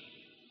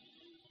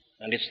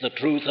 And it's the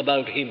truth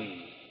about Him,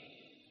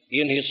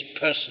 in His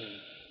person,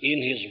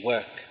 in His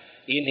work,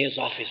 in His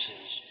offices.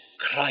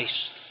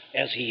 Christ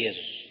as He is.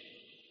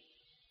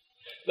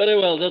 Very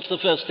well, that's the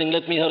first thing.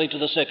 Let me hurry to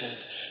the second.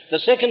 The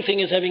second thing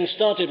is, having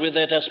started with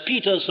that, as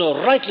Peter so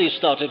rightly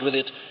started with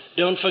it,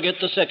 don't forget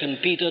the second.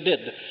 Peter did.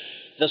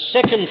 The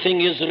second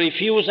thing is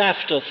refuse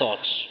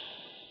afterthoughts.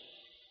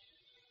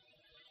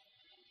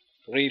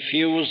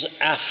 Refuse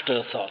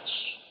afterthoughts.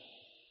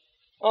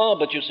 Oh,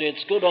 but you say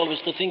it's good always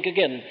to think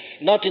again.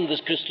 Not in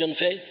this Christian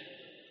faith.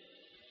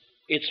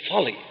 It's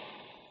folly.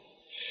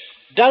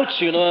 Doubts,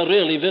 you know, are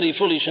really very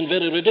foolish and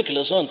very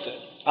ridiculous, aren't they?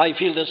 I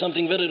feel there's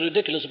something very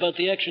ridiculous about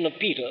the action of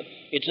Peter.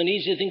 It's an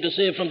easy thing to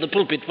say from the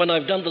pulpit when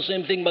I've done the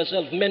same thing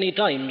myself many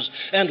times,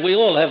 and we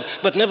all have.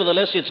 But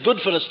nevertheless, it's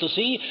good for us to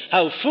see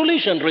how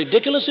foolish and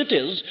ridiculous it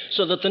is,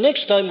 so that the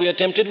next time we are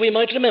tempted, we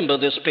might remember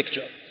this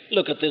picture.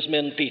 Look at this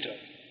man, Peter.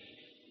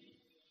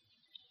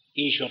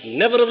 He should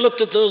never have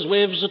looked at those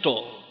waves at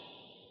all.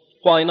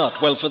 Why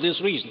not? Well, for this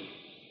reason.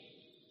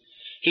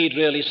 He'd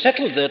really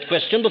settled that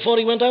question before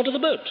he went out of the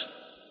boat.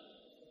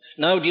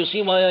 Now, do you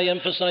see why I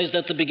emphasized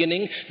at the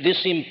beginning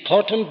this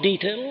important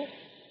detail?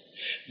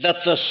 That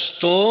the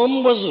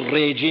storm was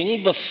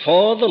raging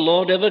before the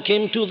Lord ever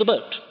came to the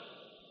boat.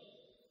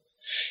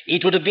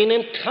 It would have been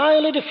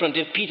entirely different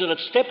if Peter had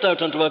stepped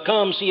out onto a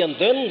calm sea and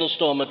then the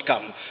storm had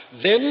come.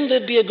 Then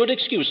there'd be a good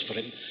excuse for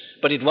him.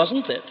 But it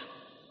wasn't that.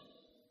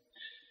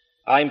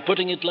 I'm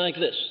putting it like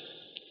this.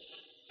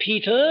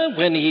 Peter,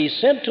 when he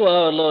said to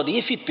our Lord,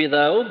 if it be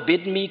thou,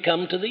 bid me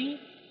come to thee,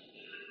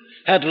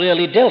 had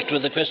really dealt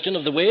with the question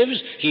of the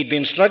waves. He'd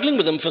been struggling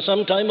with them for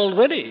some time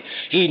already.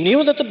 He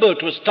knew that the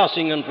boat was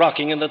tossing and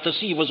rocking and that the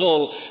sea was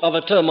all of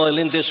a turmoil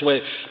in this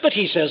way. But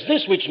he says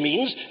this, which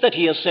means that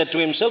he has said to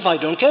himself, I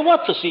don't care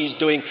what the sea's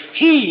doing.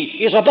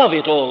 He is above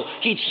it all.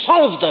 He'd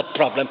solved that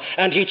problem,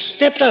 and he'd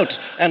stepped out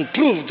and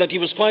proved that he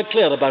was quite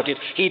clear about it.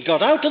 He'd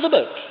got out of the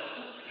boat,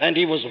 and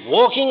he was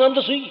walking on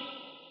the sea.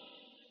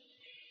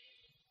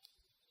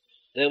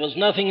 There was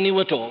nothing new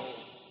at all.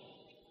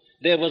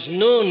 There was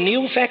no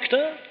new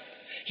factor.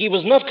 He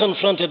was not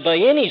confronted by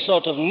any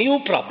sort of new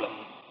problem.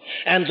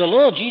 And the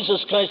Lord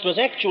Jesus Christ was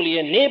actually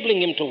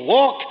enabling him to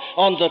walk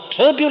on the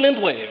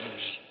turbulent waves.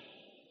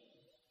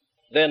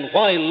 Then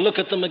why look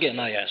at them again,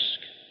 I ask?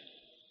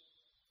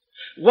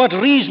 What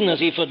reason has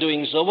he for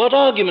doing so? What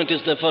argument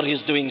is there for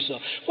his doing so?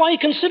 Why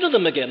consider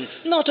them again?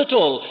 Not at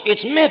all.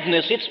 It's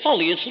madness, it's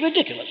folly, it's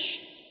ridiculous.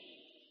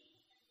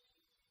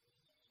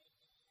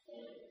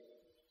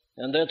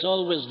 And that's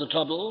always the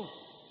trouble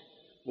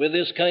with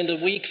this kind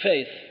of weak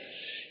faith.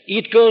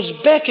 It goes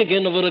back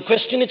again over a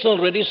question it's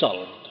already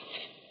solved.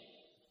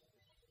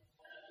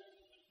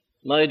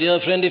 My dear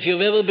friend, if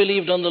you've ever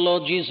believed on the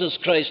Lord Jesus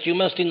Christ, you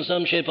must in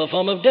some shape or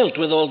form have dealt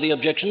with all the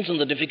objections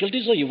and the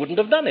difficulties, or you wouldn't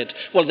have done it.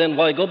 Well, then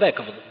why go back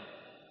over them?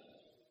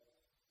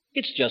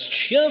 It's just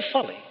sheer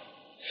folly.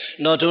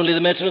 Not only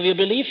the matter of your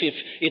belief, if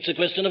it's a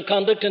question of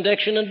conduct and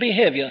action and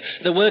behavior,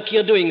 the work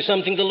you're doing,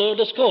 something the Lord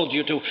has called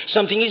you to,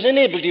 something He's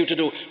enabled you to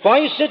do.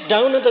 Why sit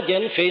down and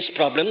again face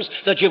problems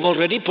that you've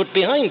already put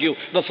behind you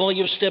before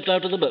you've stepped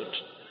out of the boat?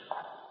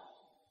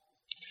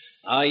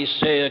 I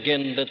say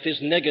again that this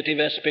negative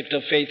aspect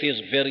of faith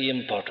is very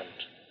important.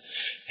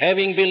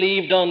 Having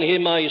believed on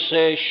Him, I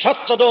say, shut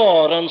the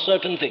door on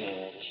certain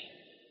things.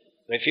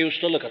 Refuse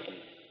to look at them.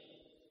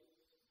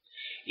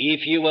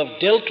 If you have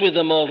dealt with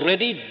them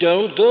already,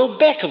 don't go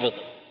back over them.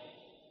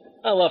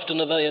 How often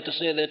have I had to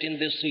say that in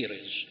this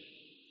series?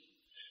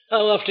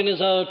 How often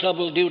is our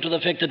trouble due to the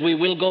fact that we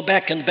will go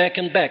back and back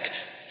and back?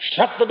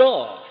 Shut the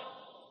door.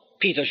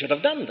 Peter should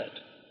have done that.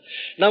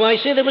 Now, I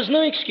say there was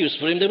no excuse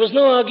for him. There was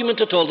no argument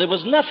at all. There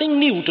was nothing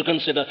new to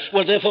consider.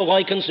 Well, therefore,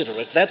 why consider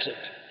it? That's it.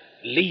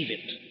 Leave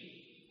it.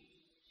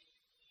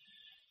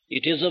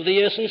 It is of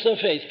the essence of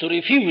faith to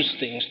refuse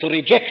things, to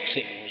reject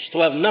things, to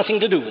have nothing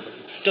to do with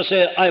them. To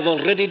say, I've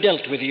already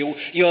dealt with you,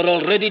 you're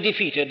already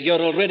defeated, you're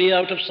already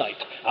out of sight.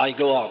 I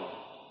go on.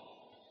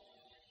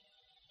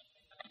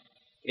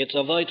 It's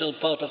a vital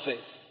part of faith.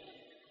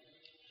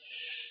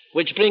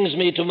 Which brings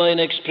me to my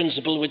next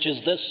principle, which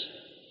is this.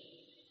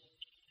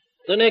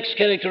 The next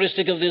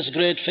characteristic of this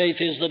great faith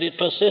is that it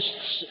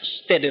persists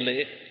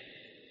steadily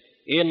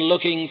in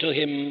looking to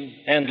him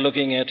and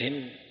looking at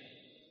him.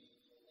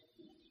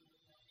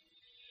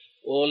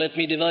 Or let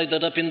me divide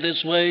that up in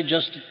this way,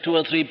 just 2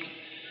 or 3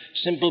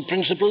 simple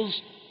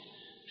principles.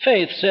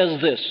 Faith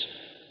says this: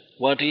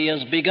 what he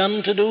has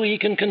begun to do, he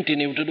can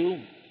continue to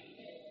do.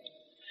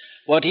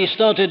 What he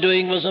started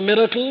doing was a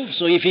miracle,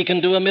 so if he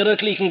can do a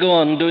miracle, he can go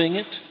on doing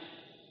it.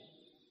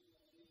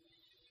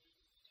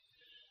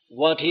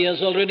 What he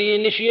has already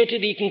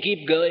initiated, he can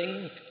keep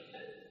going.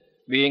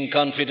 Being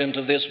confident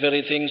of this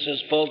very thing,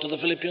 says Paul to the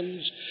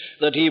Philippians,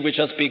 that he which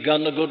hath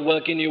begun a good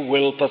work in you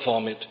will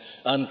perform it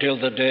until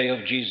the day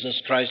of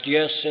Jesus Christ.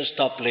 Yes, says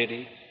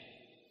Toplady,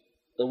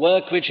 the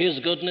work which his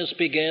goodness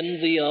began,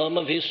 the arm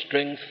of his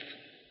strength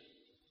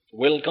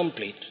will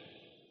complete.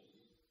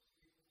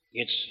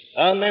 It's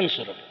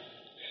unanswerable.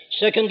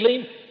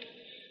 Secondly,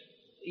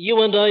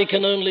 you and I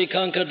can only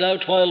conquer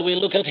doubt while we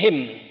look at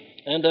him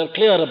and are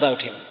clear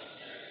about him.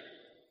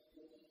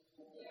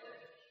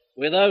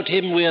 Without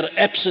him, we are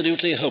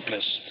absolutely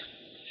hopeless.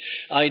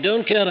 I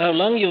don't care how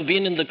long you've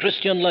been in the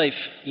Christian life,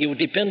 you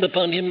depend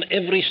upon him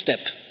every step.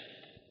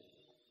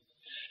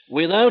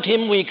 Without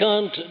him, we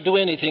can't do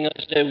anything.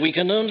 I say, we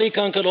can only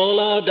conquer all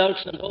our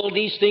doubts and all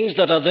these things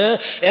that are there,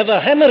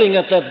 ever hammering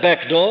at that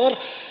back door,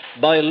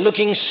 by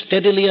looking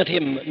steadily at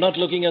him, not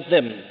looking at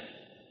them.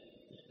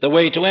 The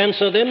way to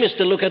answer them is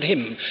to look at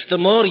him. The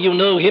more you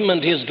know him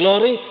and his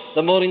glory,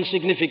 the more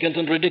insignificant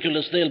and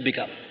ridiculous they'll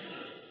become.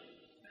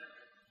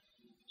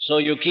 So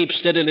you keep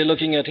steadily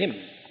looking at him.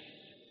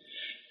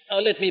 Now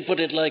let me put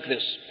it like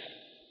this.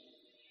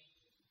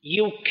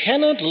 You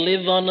cannot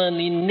live on an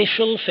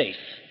initial faith.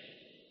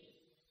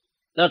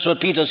 That's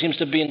what Peter seems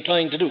to be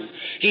trying to do.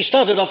 He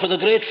started off with a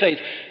great faith,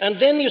 and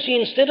then, you see,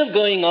 instead of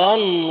going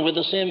on with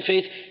the same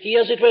faith, he,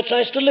 as it were,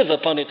 tries to live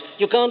upon it.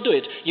 You can't do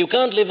it. You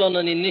can't live on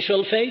an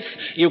initial faith.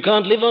 You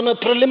can't live on a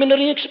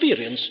preliminary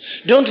experience.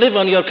 Don't live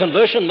on your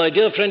conversion, my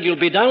dear friend. You'll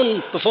be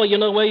down before you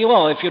know where you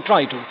are if you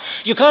try to.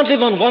 You can't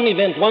live on one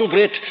event, one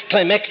great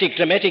climactic,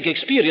 dramatic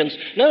experience.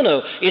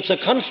 No. It's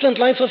a constant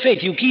life of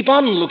faith. You keep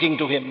on looking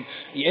to him.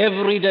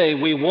 Every day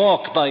we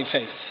walk by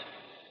faith.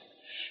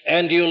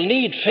 And you'll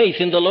need faith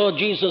in the Lord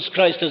Jesus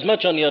Christ as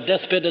much on your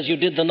deathbed as you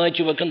did the night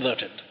you were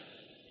converted.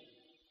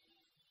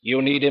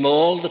 You need him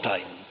all the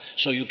time.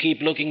 So you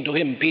keep looking to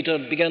him. Peter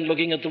began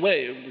looking at the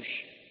waves.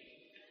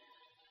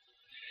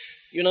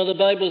 You know, the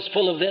Bible's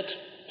full of that.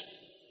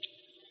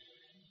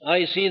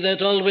 I see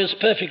that always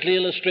perfectly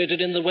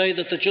illustrated in the way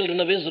that the children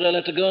of Israel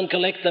had to go and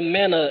collect the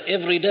manna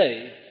every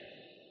day.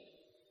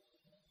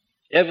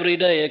 Every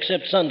day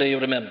except Sunday, you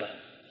remember.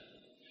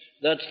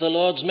 That's the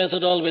Lord's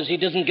method always. He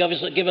doesn't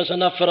give us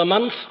enough for a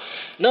month.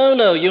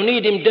 No, you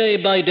need him day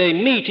by day.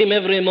 Meet him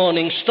every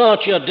morning.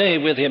 Start your day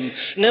with him.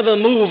 Never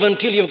move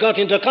until you've got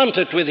into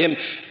contact with him.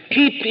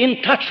 Keep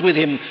in touch with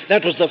him.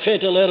 That was the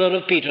fatal error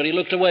of Peter. He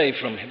looked away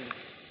from him.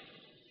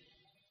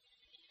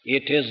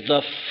 It is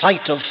the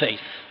fight of faith.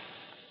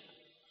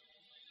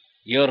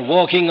 You're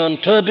walking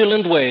on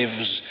turbulent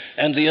waves,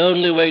 and the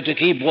only way to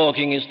keep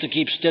walking is to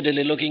keep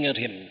steadily looking at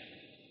him.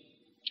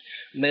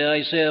 May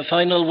I say a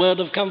final word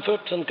of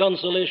comfort and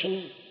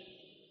consolation?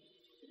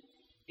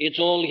 It's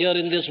all here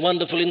in this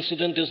wonderful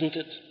incident, isn't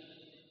it?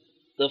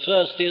 The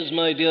first is,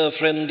 my dear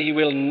friend, he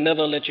will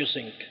never let you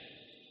sink.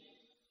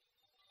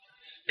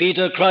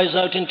 Peter cries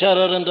out in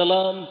terror and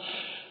alarm,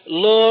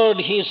 "Lord,"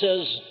 he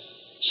says,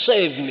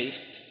 "save me."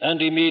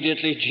 And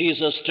immediately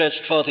Jesus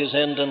stretched forth his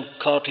hand and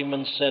caught him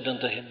and said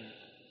unto him,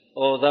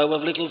 "O thou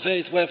of little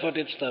faith, wherefore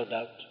didst thou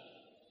doubt?"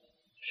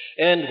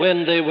 And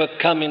when they were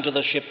come into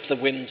the ship, the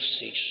wind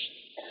ceased.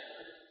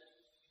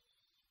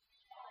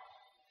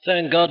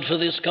 Thank God for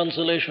this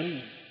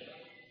consolation.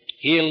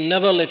 He'll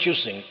never let you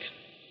sink.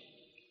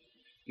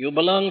 You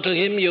belong to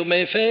him. You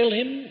may fail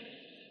him.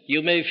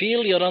 You may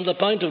feel you're on the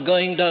point of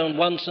going down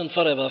once and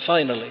forever.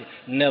 Finally,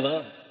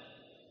 never.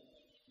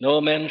 No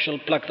man shall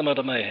pluck them out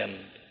of my hand.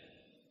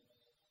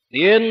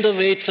 The end of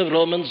 8th of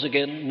Romans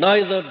again.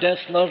 Neither death,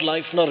 nor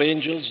life, nor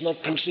angels, nor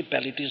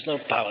principalities, nor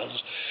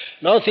powers,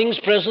 nor things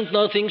present,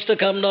 nor things to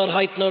come, nor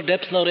height, nor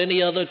depth, nor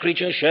any other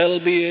creature shall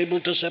be able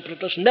to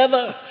separate us.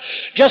 Never.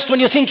 Just when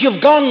you think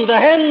you've gone, the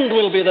hand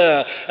will be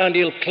there, and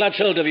he'll clutch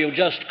hold of you.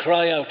 Just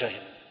cry out to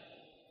him.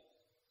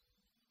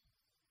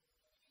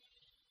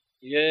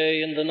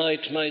 Yea, in the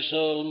night, my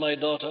soul, my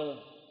daughter,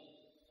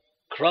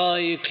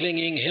 cry,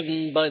 clinging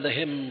heaven by the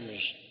hems.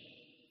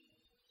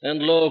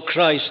 And lo,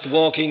 Christ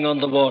walking on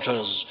the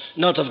waters,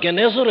 not of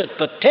Gennesaret,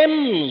 but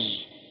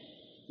Thames.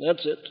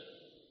 That's it.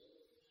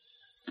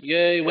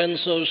 Yea, when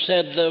so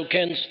sad thou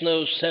canst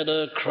no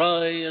sadder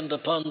cry, and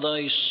upon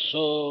thy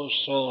so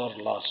sore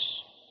loss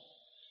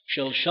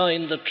shall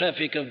shine the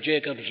traffic of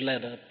Jacob's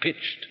ladder,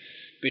 pitched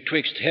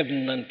betwixt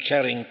heaven and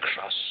Charing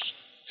Cross.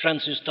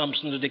 Francis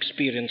Thompson had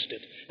experienced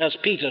it, as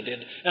Peter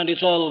did, and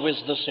it's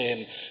always the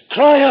same.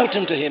 Cry out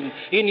unto him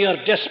in your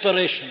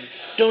desperation.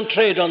 Don't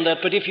trade on that,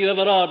 but if you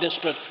ever are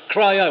desperate,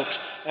 cry out,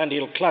 and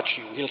he'll clutch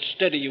you, he'll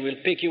steady you,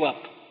 he'll pick you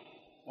up,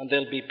 and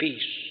there'll be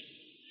peace.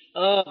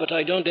 But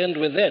I don't end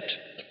with that.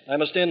 I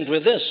must end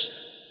with this.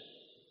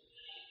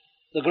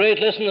 The great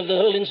lesson of the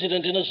whole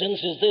incident, in a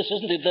sense, is this,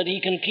 isn't it? That he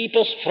can keep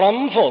us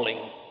from falling.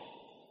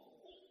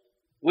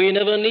 We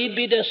never need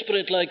be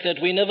desperate like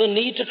that. We never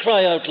need to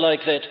cry out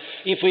like that.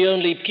 If we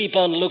only keep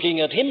on looking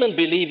at him and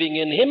believing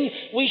in him,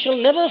 we shall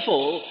never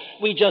fall.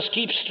 We just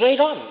keep straight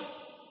on.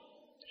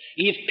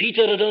 If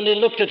Peter had only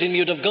looked at him,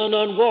 you'd have gone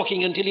on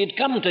walking until he'd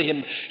come to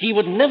him. He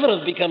would never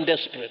have become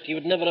desperate. He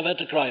would never have had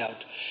to cry out.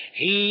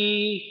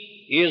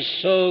 He is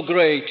so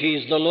great.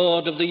 He's the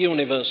Lord of the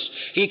universe.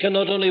 He can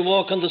not only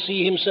walk on the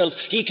sea himself,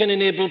 he can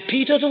enable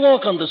Peter to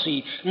walk on the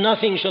sea.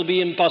 Nothing shall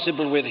be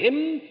impossible with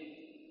him.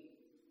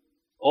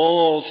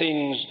 All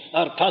things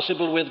are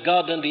possible with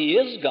God, and he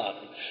is God.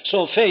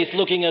 So faith,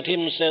 looking at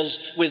him, says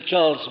with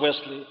Charles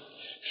Wesley,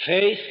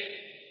 faith,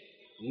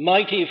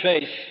 mighty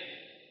faith,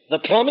 the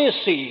promise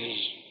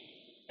sees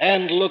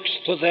and looks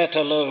to that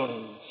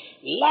alone,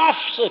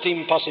 laughs at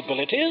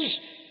impossibilities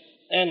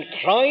and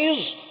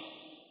cries,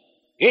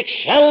 it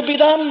shall be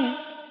done.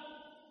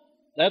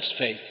 That's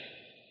faith.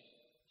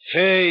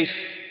 Faith,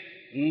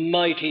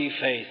 mighty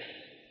faith,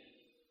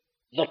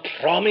 the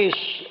promise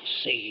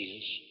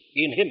sees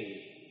in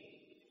him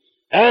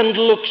and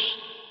looks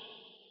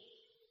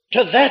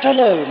to that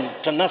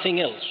alone, to nothing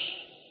else.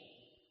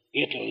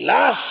 It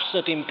laughs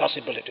at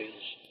impossibilities,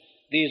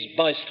 these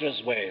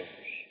boisterous waves,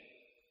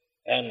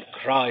 and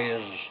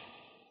cries,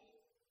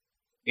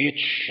 it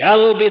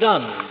shall be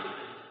done.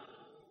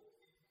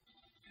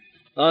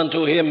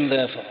 Unto him,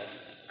 therefore,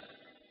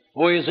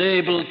 who is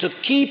able to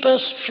keep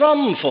us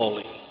from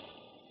falling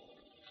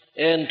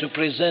and to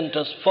present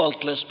us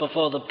faultless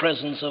before the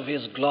presence of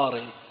his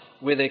glory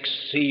with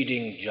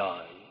exceeding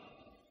joy.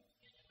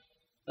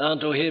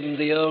 Unto him,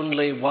 the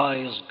only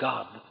wise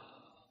God,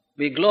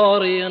 be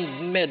glory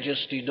and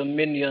majesty,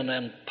 dominion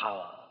and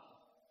power,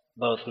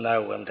 both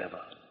now and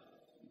ever.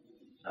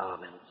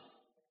 Amen.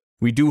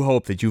 We do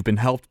hope that you've been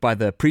helped by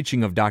the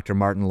preaching of Dr.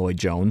 Martyn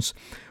Lloyd-Jones.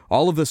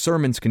 All of the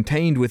sermons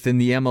contained within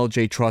the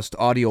MLJ Trust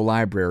audio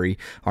library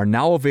are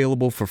now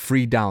available for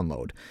free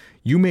download.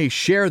 You may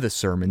share the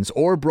sermons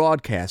or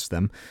broadcast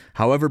them.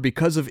 However,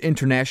 because of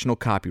international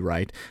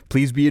copyright,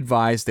 please be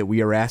advised that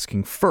we are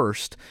asking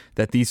first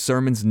that these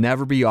sermons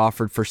never be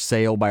offered for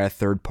sale by a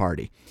third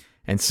party.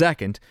 And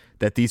second,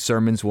 that these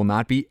sermons will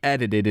not be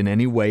edited in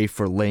any way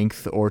for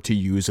length or to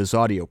use as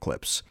audio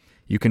clips.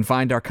 You can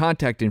find our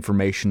contact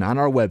information on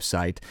our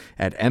website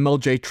at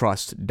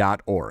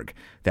mljtrust.org.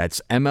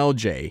 That's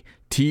mljtrust.org.